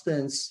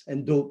 substance,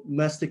 and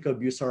domestic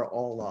abuse are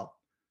all up.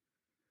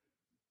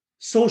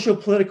 Social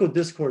political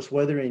discourse,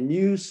 whether in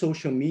news,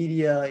 social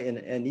media,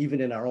 and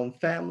even in our own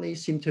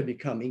families, seem to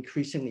become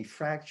increasingly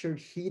fractured,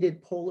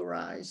 heated,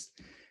 polarized,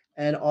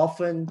 and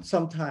often,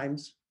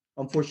 sometimes,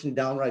 unfortunately,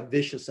 downright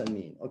vicious and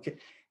mean. Okay,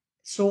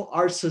 so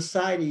our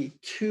society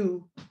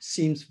too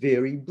seems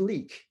very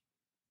bleak.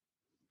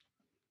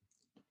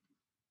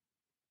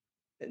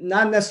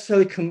 Not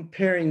necessarily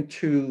comparing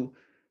to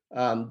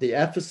the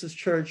Ephesus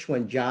church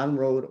when John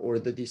wrote, or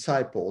the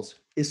disciples,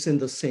 it's in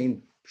the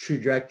same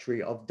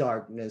trajectory of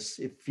darkness.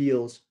 It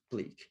feels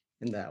bleak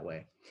in that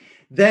way.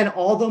 Then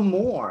all the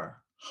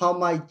more, how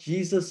might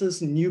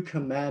Jesus's new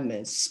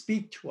commandments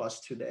speak to us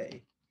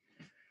today?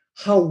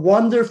 How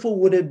wonderful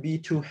would it be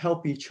to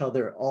help each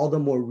other all the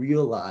more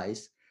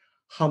realize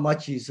how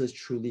much Jesus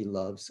truly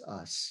loves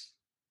us,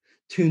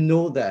 to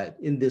know that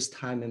in this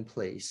time and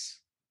place.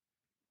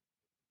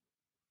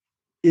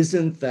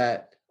 Isn't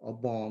that a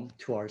balm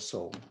to our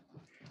soul?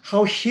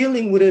 How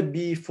healing would it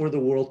be for the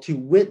world to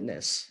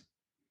witness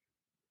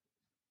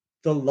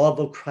the love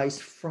of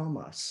Christ from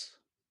us?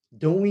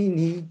 Don't we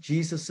need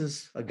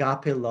Jesus's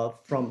agape love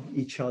from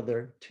each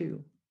other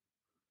too?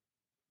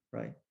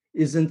 Right?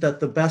 Isn't that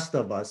the best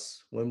of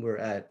us when we're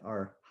at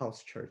our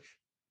house church,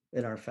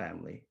 in our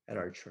family, at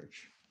our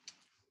church?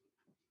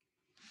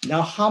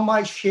 Now, how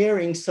might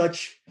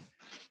such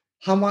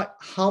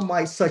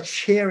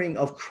sharing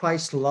of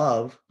Christ's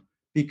love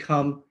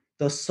become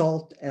the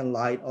salt and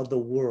light of the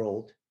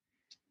world,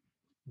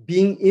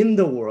 being in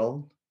the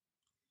world,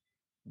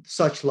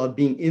 such love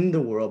being in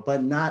the world,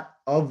 but not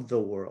of the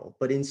world,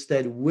 but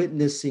instead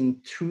witnessing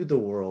to the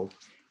world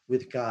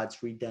with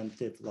God's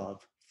redemptive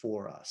love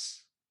for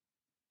us?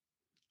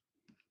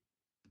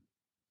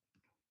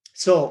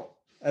 So,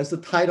 as the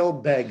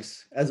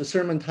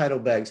sermon title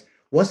begs,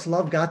 what's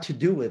love got to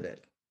do with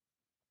it?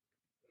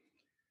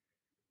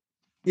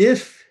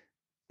 If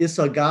it's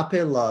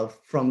agape love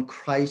from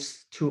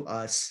Christ to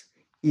us,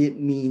 it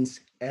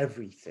means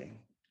everything.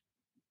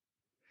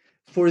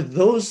 For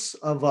those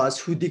of us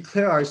who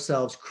declare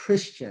ourselves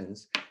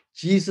Christians,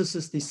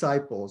 Jesus's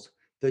disciples,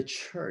 the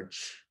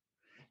church,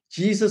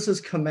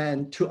 Jesus's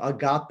command to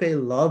agape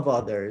love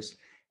others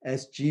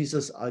as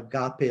Jesus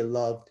agape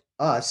loved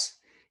us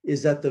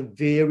is at the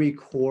very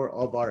core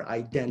of our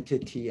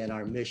identity and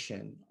our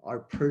mission, our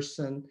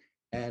person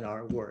and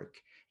our work.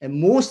 And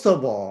most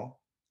of all,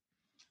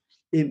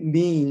 It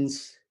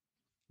means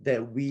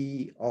that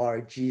we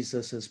are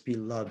Jesus's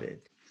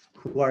beloved,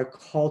 who are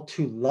called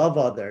to love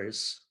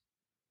others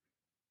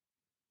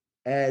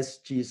as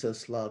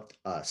Jesus loved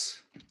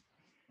us.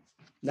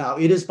 Now,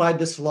 it is by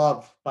this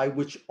love by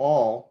which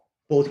all,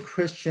 both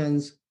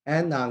Christians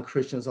and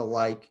non-Christians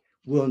alike,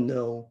 will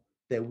know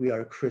that we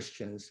are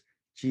Christians,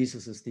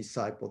 Jesus's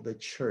disciple, the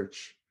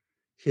church,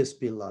 his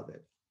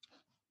beloved.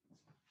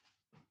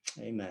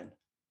 Amen.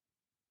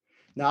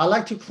 Now, I'd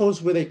like to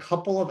close with a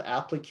couple of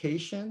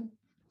application,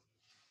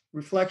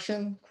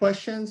 reflection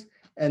questions,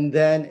 and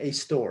then a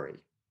story.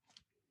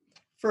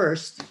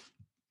 First,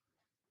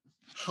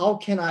 how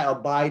can I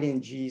abide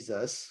in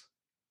Jesus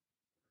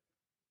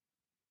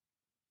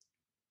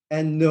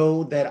and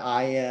know that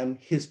I am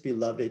his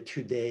beloved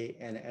today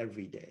and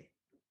every day?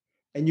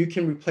 And you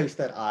can replace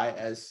that I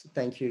as,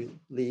 thank you,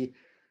 Lee,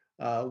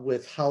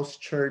 with house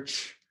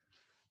church,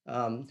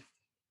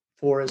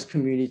 Forest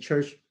Community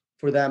Church.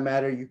 For that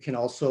matter, you can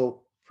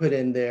also put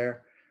in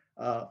there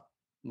our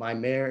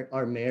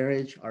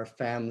marriage, our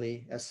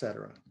family,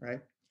 etc.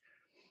 Right?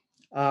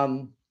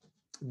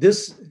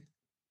 This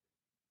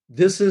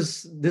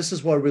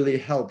is what really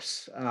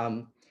helps.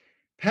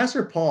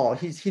 Pastor Paul,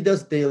 he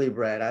does daily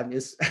bread. I'm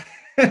just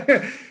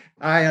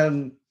I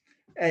am,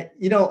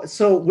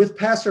 so with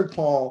Pastor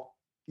Paul,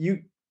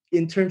 you,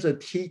 in terms of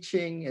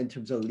teaching, in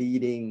terms of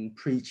leading,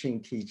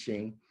 preaching,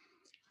 teaching,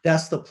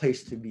 that's the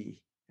place to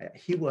be.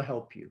 He will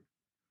help you.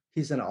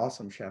 He's an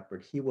awesome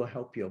shepherd. He will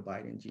help you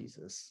abide in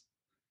Jesus,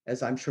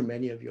 as I'm sure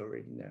many of you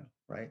already know,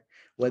 right?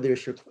 Whether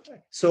it's your,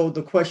 so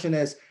the question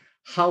is,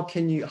 how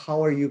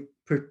are you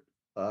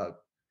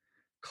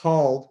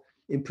called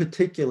in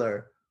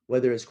particular,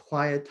 whether it's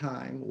quiet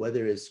time,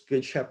 whether it's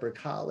Good Shepherd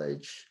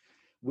College,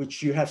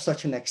 which you have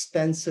such an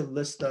extensive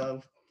list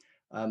of,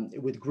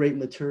 with great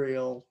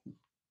material,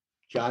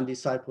 John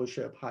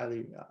Discipleship,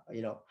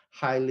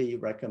 highly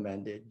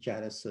recommended,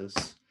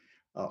 Genesis,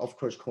 of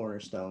course,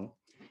 Cornerstone.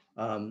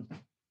 And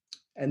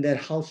then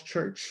house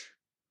church.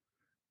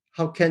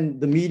 How can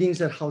the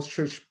meetings at house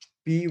church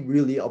be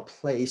really a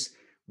place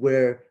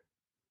where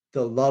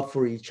the love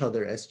for each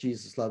other as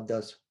Jesus loved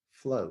us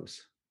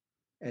flows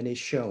and is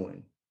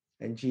shown,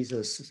 and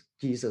Jesus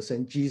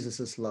and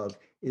Jesus's love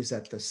is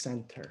at the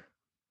center.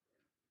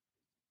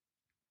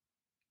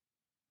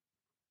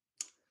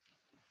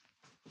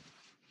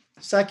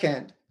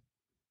 Second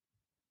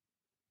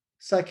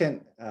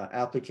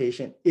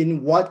application,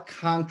 in what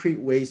concrete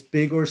ways,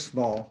 big or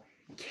small,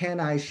 can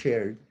I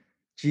share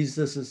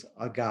Jesus's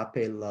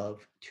agape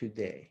love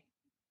today?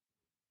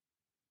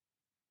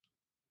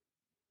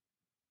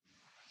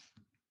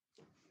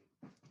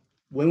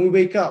 When we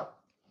wake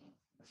up,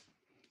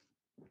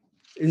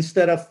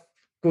 instead of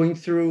going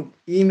through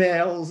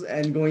emails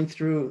and going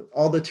through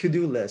all the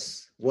to-do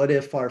lists, what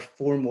if our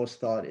foremost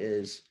thought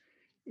is,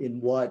 in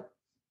what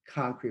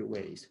concrete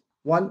ways?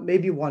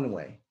 Maybe one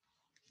way,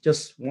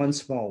 just one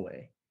small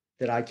way,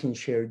 that I can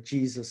share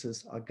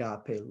Jesus's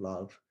agape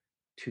love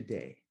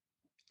today,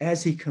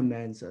 as he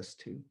commands us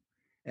to,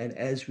 and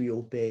as we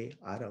obey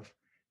out of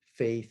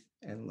faith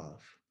and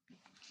love.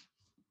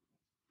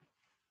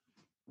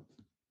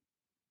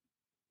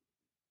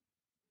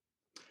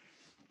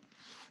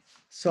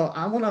 So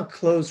I want to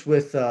close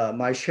with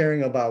my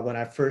sharing about when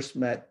I first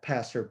met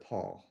Pastor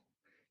Paul.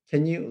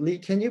 Lee,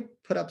 can you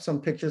put up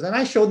some pictures? And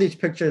I showed these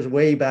pictures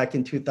way back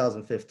in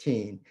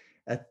 2015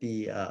 at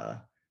the,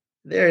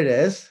 there it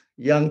is,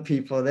 young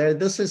people there.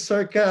 This is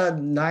circa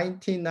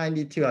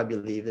 1992, I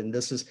believe. And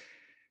this is,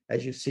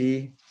 as you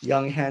see,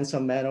 young,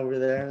 handsome man over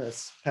there.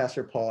 That's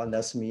Pastor Paul, and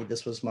that's me.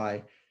 This was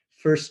my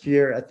first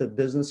year at the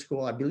business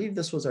school. I believe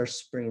this was our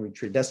spring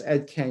retreat. That's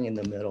Ed Kang in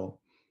the middle.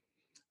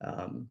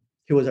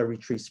 He was our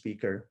retreat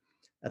speaker.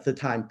 At the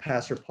time,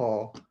 Pastor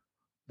Paul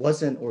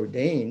wasn't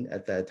ordained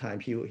at that time.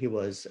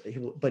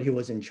 But he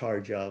was in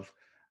charge of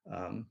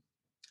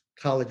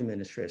college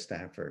ministry at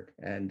Stanford,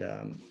 and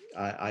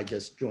I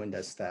just joined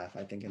that staff,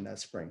 I think, in that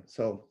spring.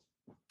 So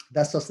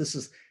that's us. This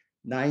is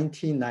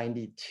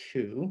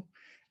 1992,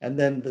 and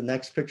then the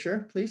next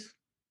picture, please.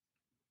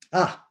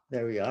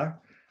 There we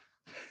are.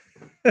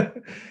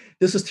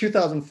 This is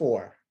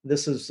 2004.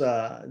 This is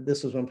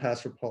when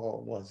Pastor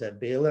Paul was at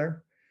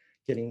Baylor,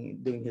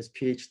 doing his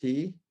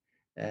PhD,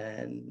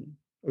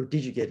 or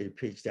did you get your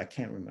PhD? I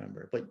can't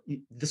remember, but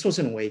this was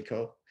in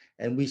Waco,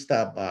 and we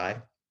stopped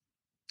by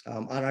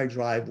on our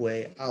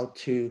driveway out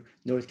to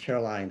North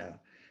Carolina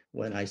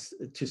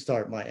to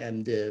start my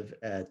MDiv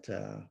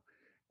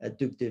at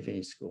Duke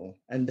Divinity School.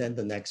 And then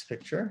the next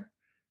picture,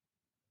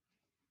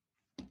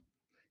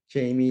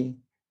 Jamie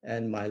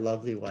and my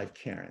lovely wife,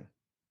 Karen.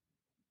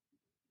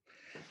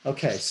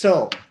 Okay,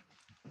 so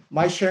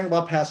my sharing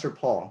about Pastor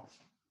Paul.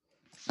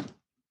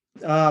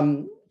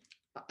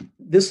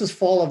 This is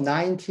fall of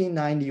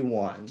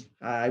 1991.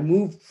 I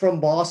moved from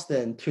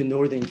Boston to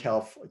Northern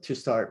California to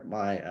start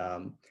my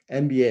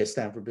MBA at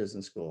Stanford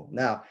Business School.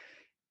 Now,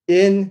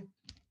 in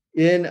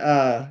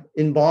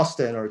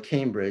Boston or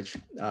Cambridge,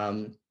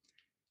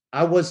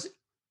 I was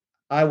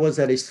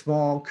at a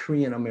small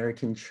Korean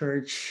American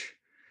church.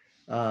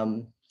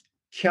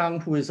 Kyung,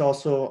 who is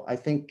also, I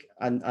think,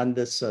 on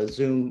this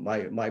Zoom,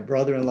 my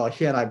brother-in-law,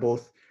 he and I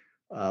both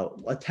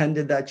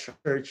attended that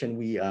church, and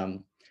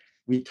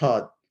we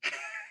taught,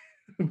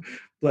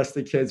 bless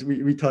the kids,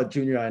 we taught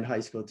junior high and high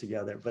school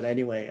together. But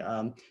anyway,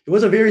 it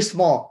was a very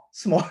small,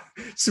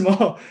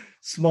 small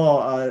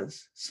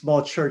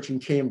church in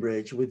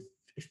Cambridge with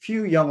a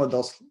few young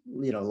adults,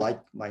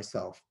 like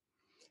myself.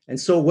 And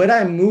so when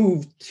I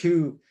moved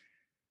to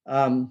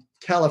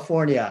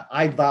California,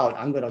 I vowed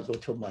I'm going to go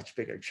to a much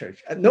bigger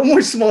church. No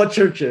more small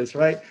churches,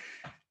 right?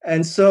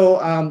 And so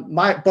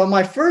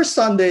my first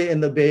Sunday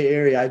in the Bay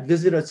Area, I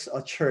visited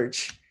a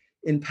church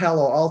in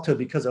Palo Alto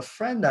because a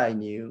friend I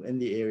knew in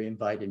the area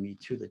invited me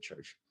to the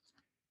church.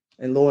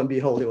 And lo and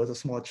behold, it was a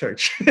small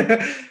church.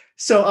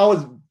 So I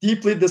was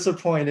deeply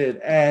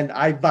disappointed, and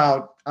I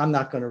vowed I'm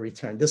not going to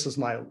return.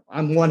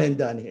 I'm one and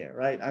done here,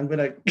 right? I'm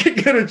going to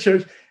go to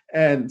church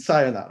and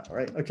sayonara,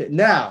 right? Okay,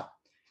 now,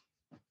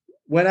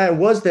 when I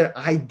was there,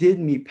 I did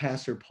meet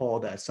Pastor Paul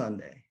that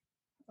Sunday,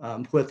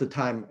 who at the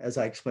time, as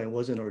I explained,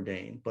 wasn't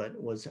ordained, but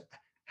was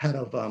head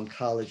of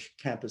college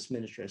campus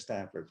ministry at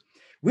Stanford.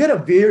 We had a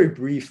very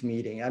brief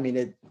meeting. I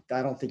mean,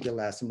 I don't think it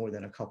lasted more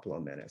than a couple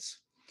of minutes.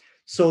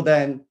 So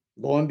then,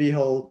 lo and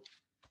behold,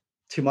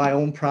 to my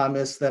own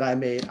promise that I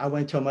made, I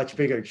went to a much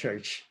bigger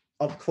church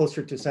up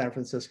closer to San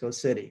Francisco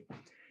City.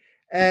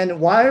 And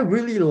while I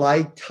really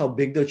liked how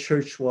big the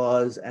church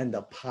was and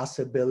the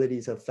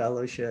possibilities of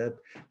fellowship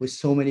with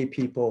so many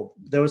people,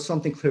 there was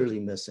something clearly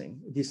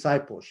missing: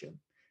 discipleship,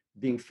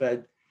 being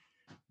fed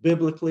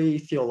biblically,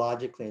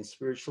 theologically, and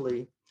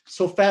spiritually.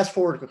 So fast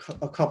forward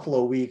a couple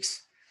of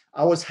weeks,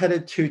 I was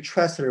headed to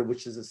Tresser,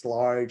 which is this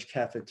large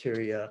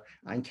cafeteria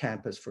on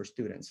campus for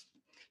students.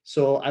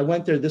 So I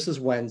went there. This is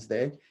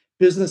Wednesday,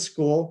 business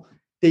school.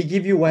 They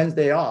give you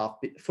Wednesday off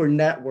for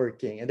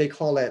networking, and they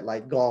call it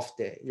like golf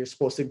day. You're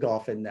supposed to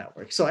golf and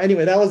network. So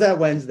anyway, that was that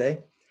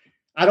Wednesday.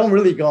 I don't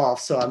really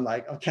golf, so I'm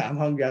like, okay, I'm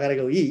hungry. I gotta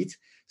go eat.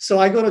 So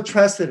I go to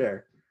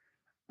Tresser,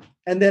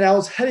 and then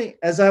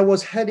as I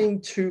was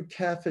heading to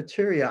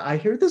cafeteria, I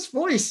hear this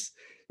voice,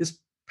 this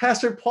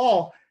Pastor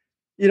Paul,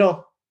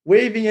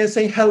 waving and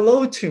saying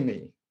hello to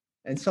me,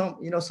 and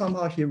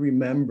somehow he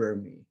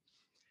remembered me.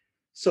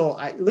 So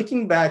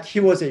looking back, he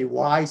was a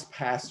wise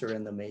pastor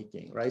in the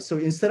making, right? So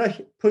instead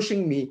of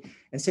pushing me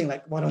and saying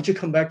like, why don't you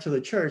come back to the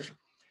church?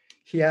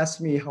 He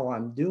asked me how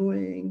I'm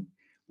doing,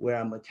 where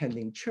I'm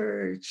attending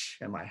church,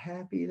 am I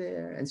happy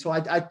there? And so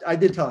I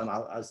did tell him I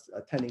was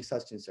attending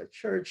such and such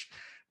church,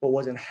 but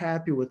wasn't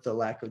happy with the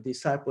lack of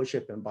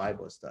discipleship and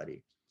Bible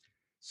study.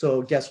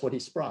 So guess what he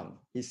sprung?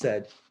 He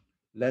said,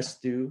 let's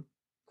do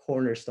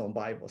Cornerstone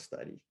Bible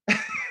study.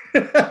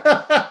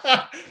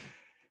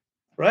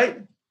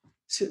 Right?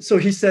 So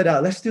he said,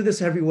 let's do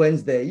this every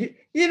Wednesday.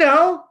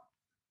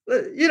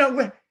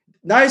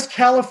 Nice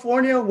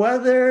California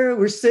weather.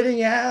 We're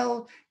sitting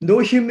out, no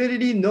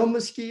humidity, no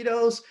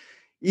mosquitoes.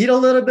 Eat a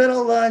little bit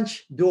of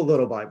lunch, do a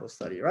little Bible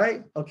study,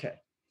 right? Okay.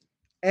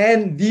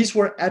 And these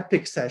were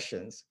epic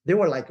sessions. They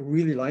were like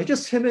really long. It's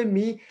just him and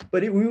me,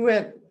 but we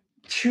went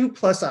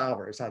 2+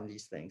 hours on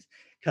these things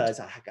because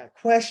I got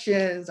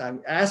questions.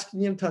 I'm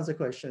asking him tons of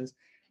questions.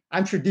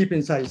 I'm sure deep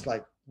inside he's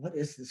like, what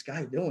is this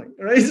guy doing?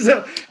 Right?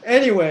 So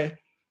anyway,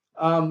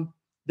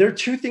 there are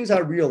two things I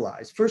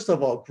realized. First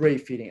of all,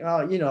 great feeding.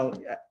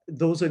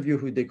 Those of you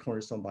who did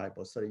Cornerstone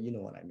Bible Study, you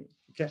know what I mean.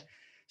 Okay.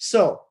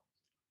 So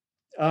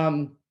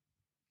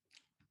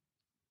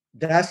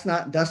that's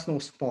no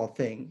small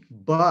thing,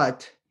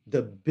 but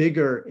the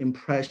bigger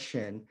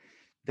impression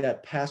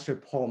that Pastor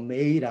Paul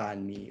made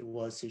on me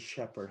was his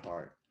shepherd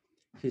heart,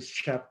 his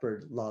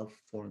shepherd love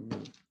for me.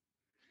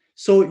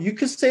 So you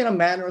could say, in a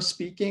manner of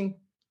speaking,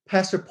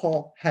 Pastor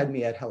Paul had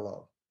me at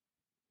hello.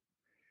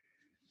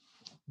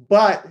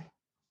 But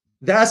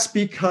that's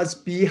because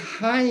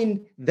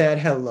behind that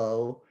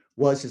hello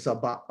was his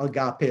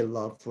agape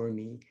love for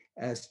me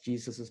as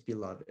Jesus'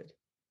 beloved.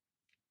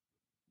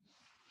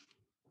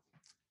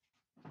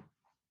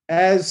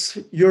 As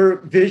your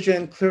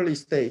vision clearly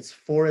states,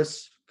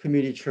 Forest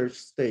Community Church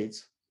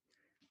states,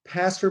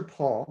 Pastor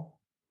Paul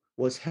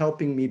was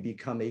helping me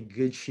become a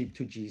good sheep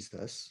to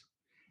Jesus,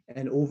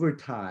 and over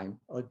time,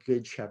 a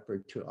good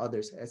shepherd to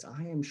others, as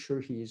I am sure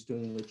he is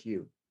doing with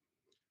you.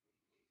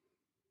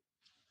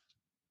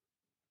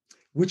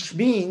 Which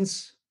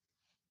means,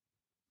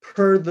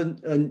 per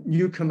the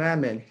new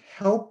commandment,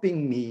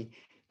 helping me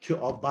to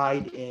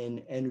abide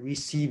in and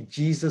receive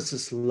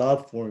Jesus's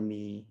love for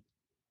me,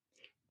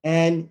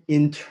 and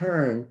in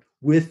turn,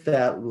 with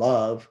that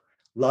love,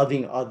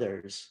 loving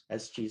others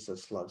as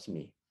Jesus loves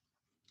me.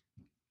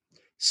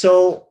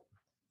 So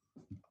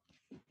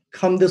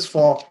come this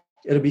fall,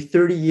 it'll be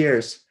 30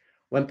 years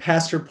when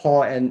Pastor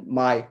Paul and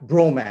my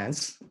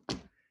bromance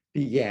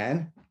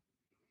began.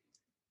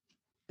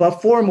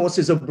 But foremost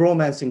is a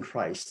bromance in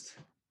Christ,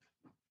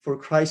 for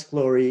Christ's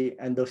glory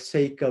and the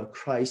sake of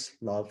Christ's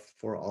love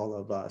for all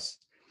of us.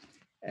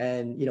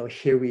 And,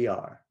 here we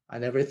are. I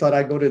never thought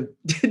I'd go to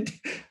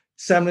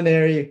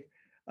seminary.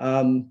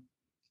 And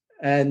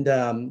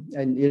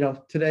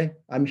today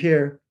I'm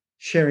here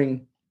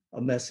sharing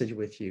a message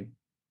with you.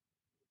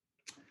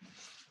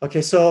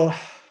 Okay, so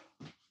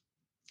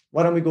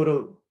why don't we go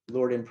to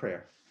Lord in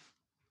prayer?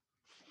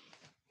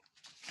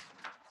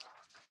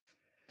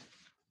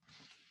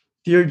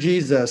 Dear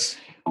Jesus,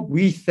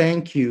 we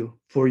thank you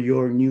for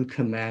your new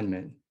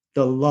commandment,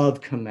 the love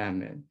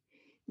commandment.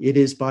 It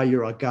is by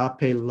your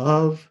agape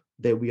love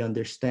that we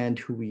understand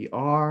who we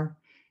are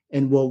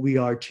and what we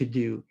are to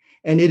do.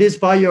 And it is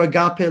by your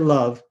agape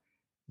love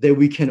that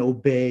we can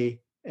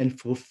obey and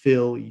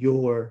fulfill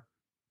your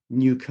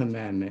new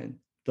commandment,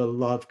 the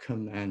love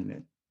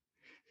commandment.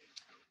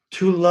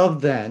 To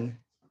love, then,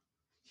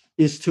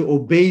 is to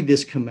obey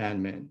this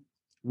commandment,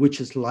 which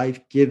is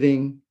life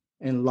giving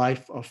and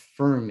life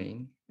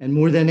affirming. And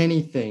more than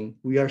anything,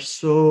 we are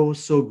so,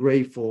 so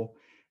grateful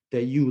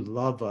that you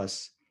love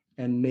us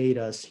and made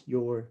us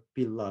your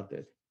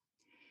beloved.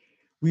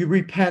 We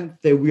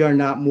repent that we are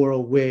not more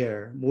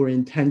aware, more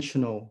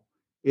intentional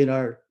in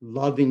our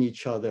loving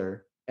each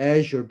other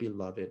as your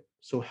beloved.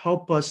 So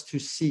help us to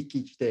seek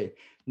each day,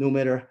 no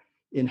matter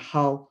in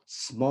how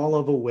small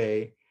of a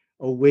way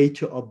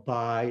to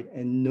abide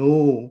and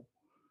know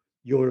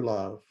your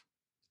love.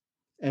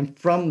 And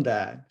from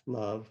that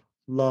love,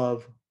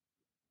 love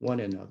one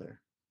another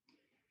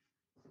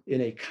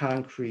in a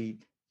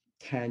concrete,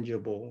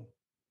 tangible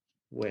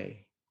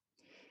way.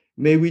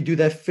 May we do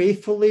that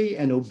faithfully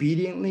and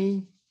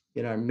obediently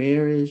in our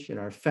marriage, in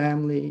our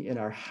family, in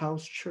our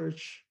house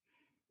church,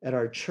 at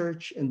our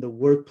church, in the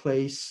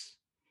workplace,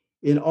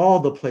 in all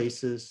the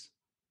places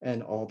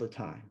and all the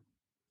time.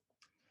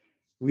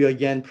 We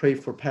again pray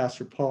for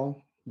Pastor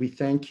Paul. We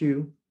thank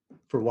you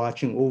for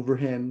watching over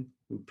him.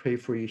 We pray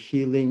for your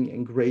healing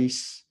and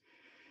grace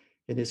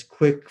in his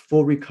quick,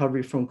 full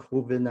recovery from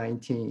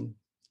COVID-19.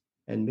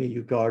 And may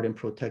you guard and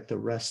protect the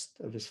rest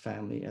of his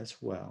family as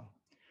well.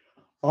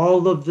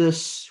 All of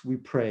this we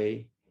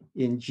pray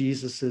in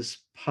Jesus's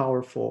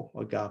powerful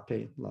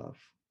agape love.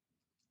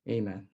 Amen.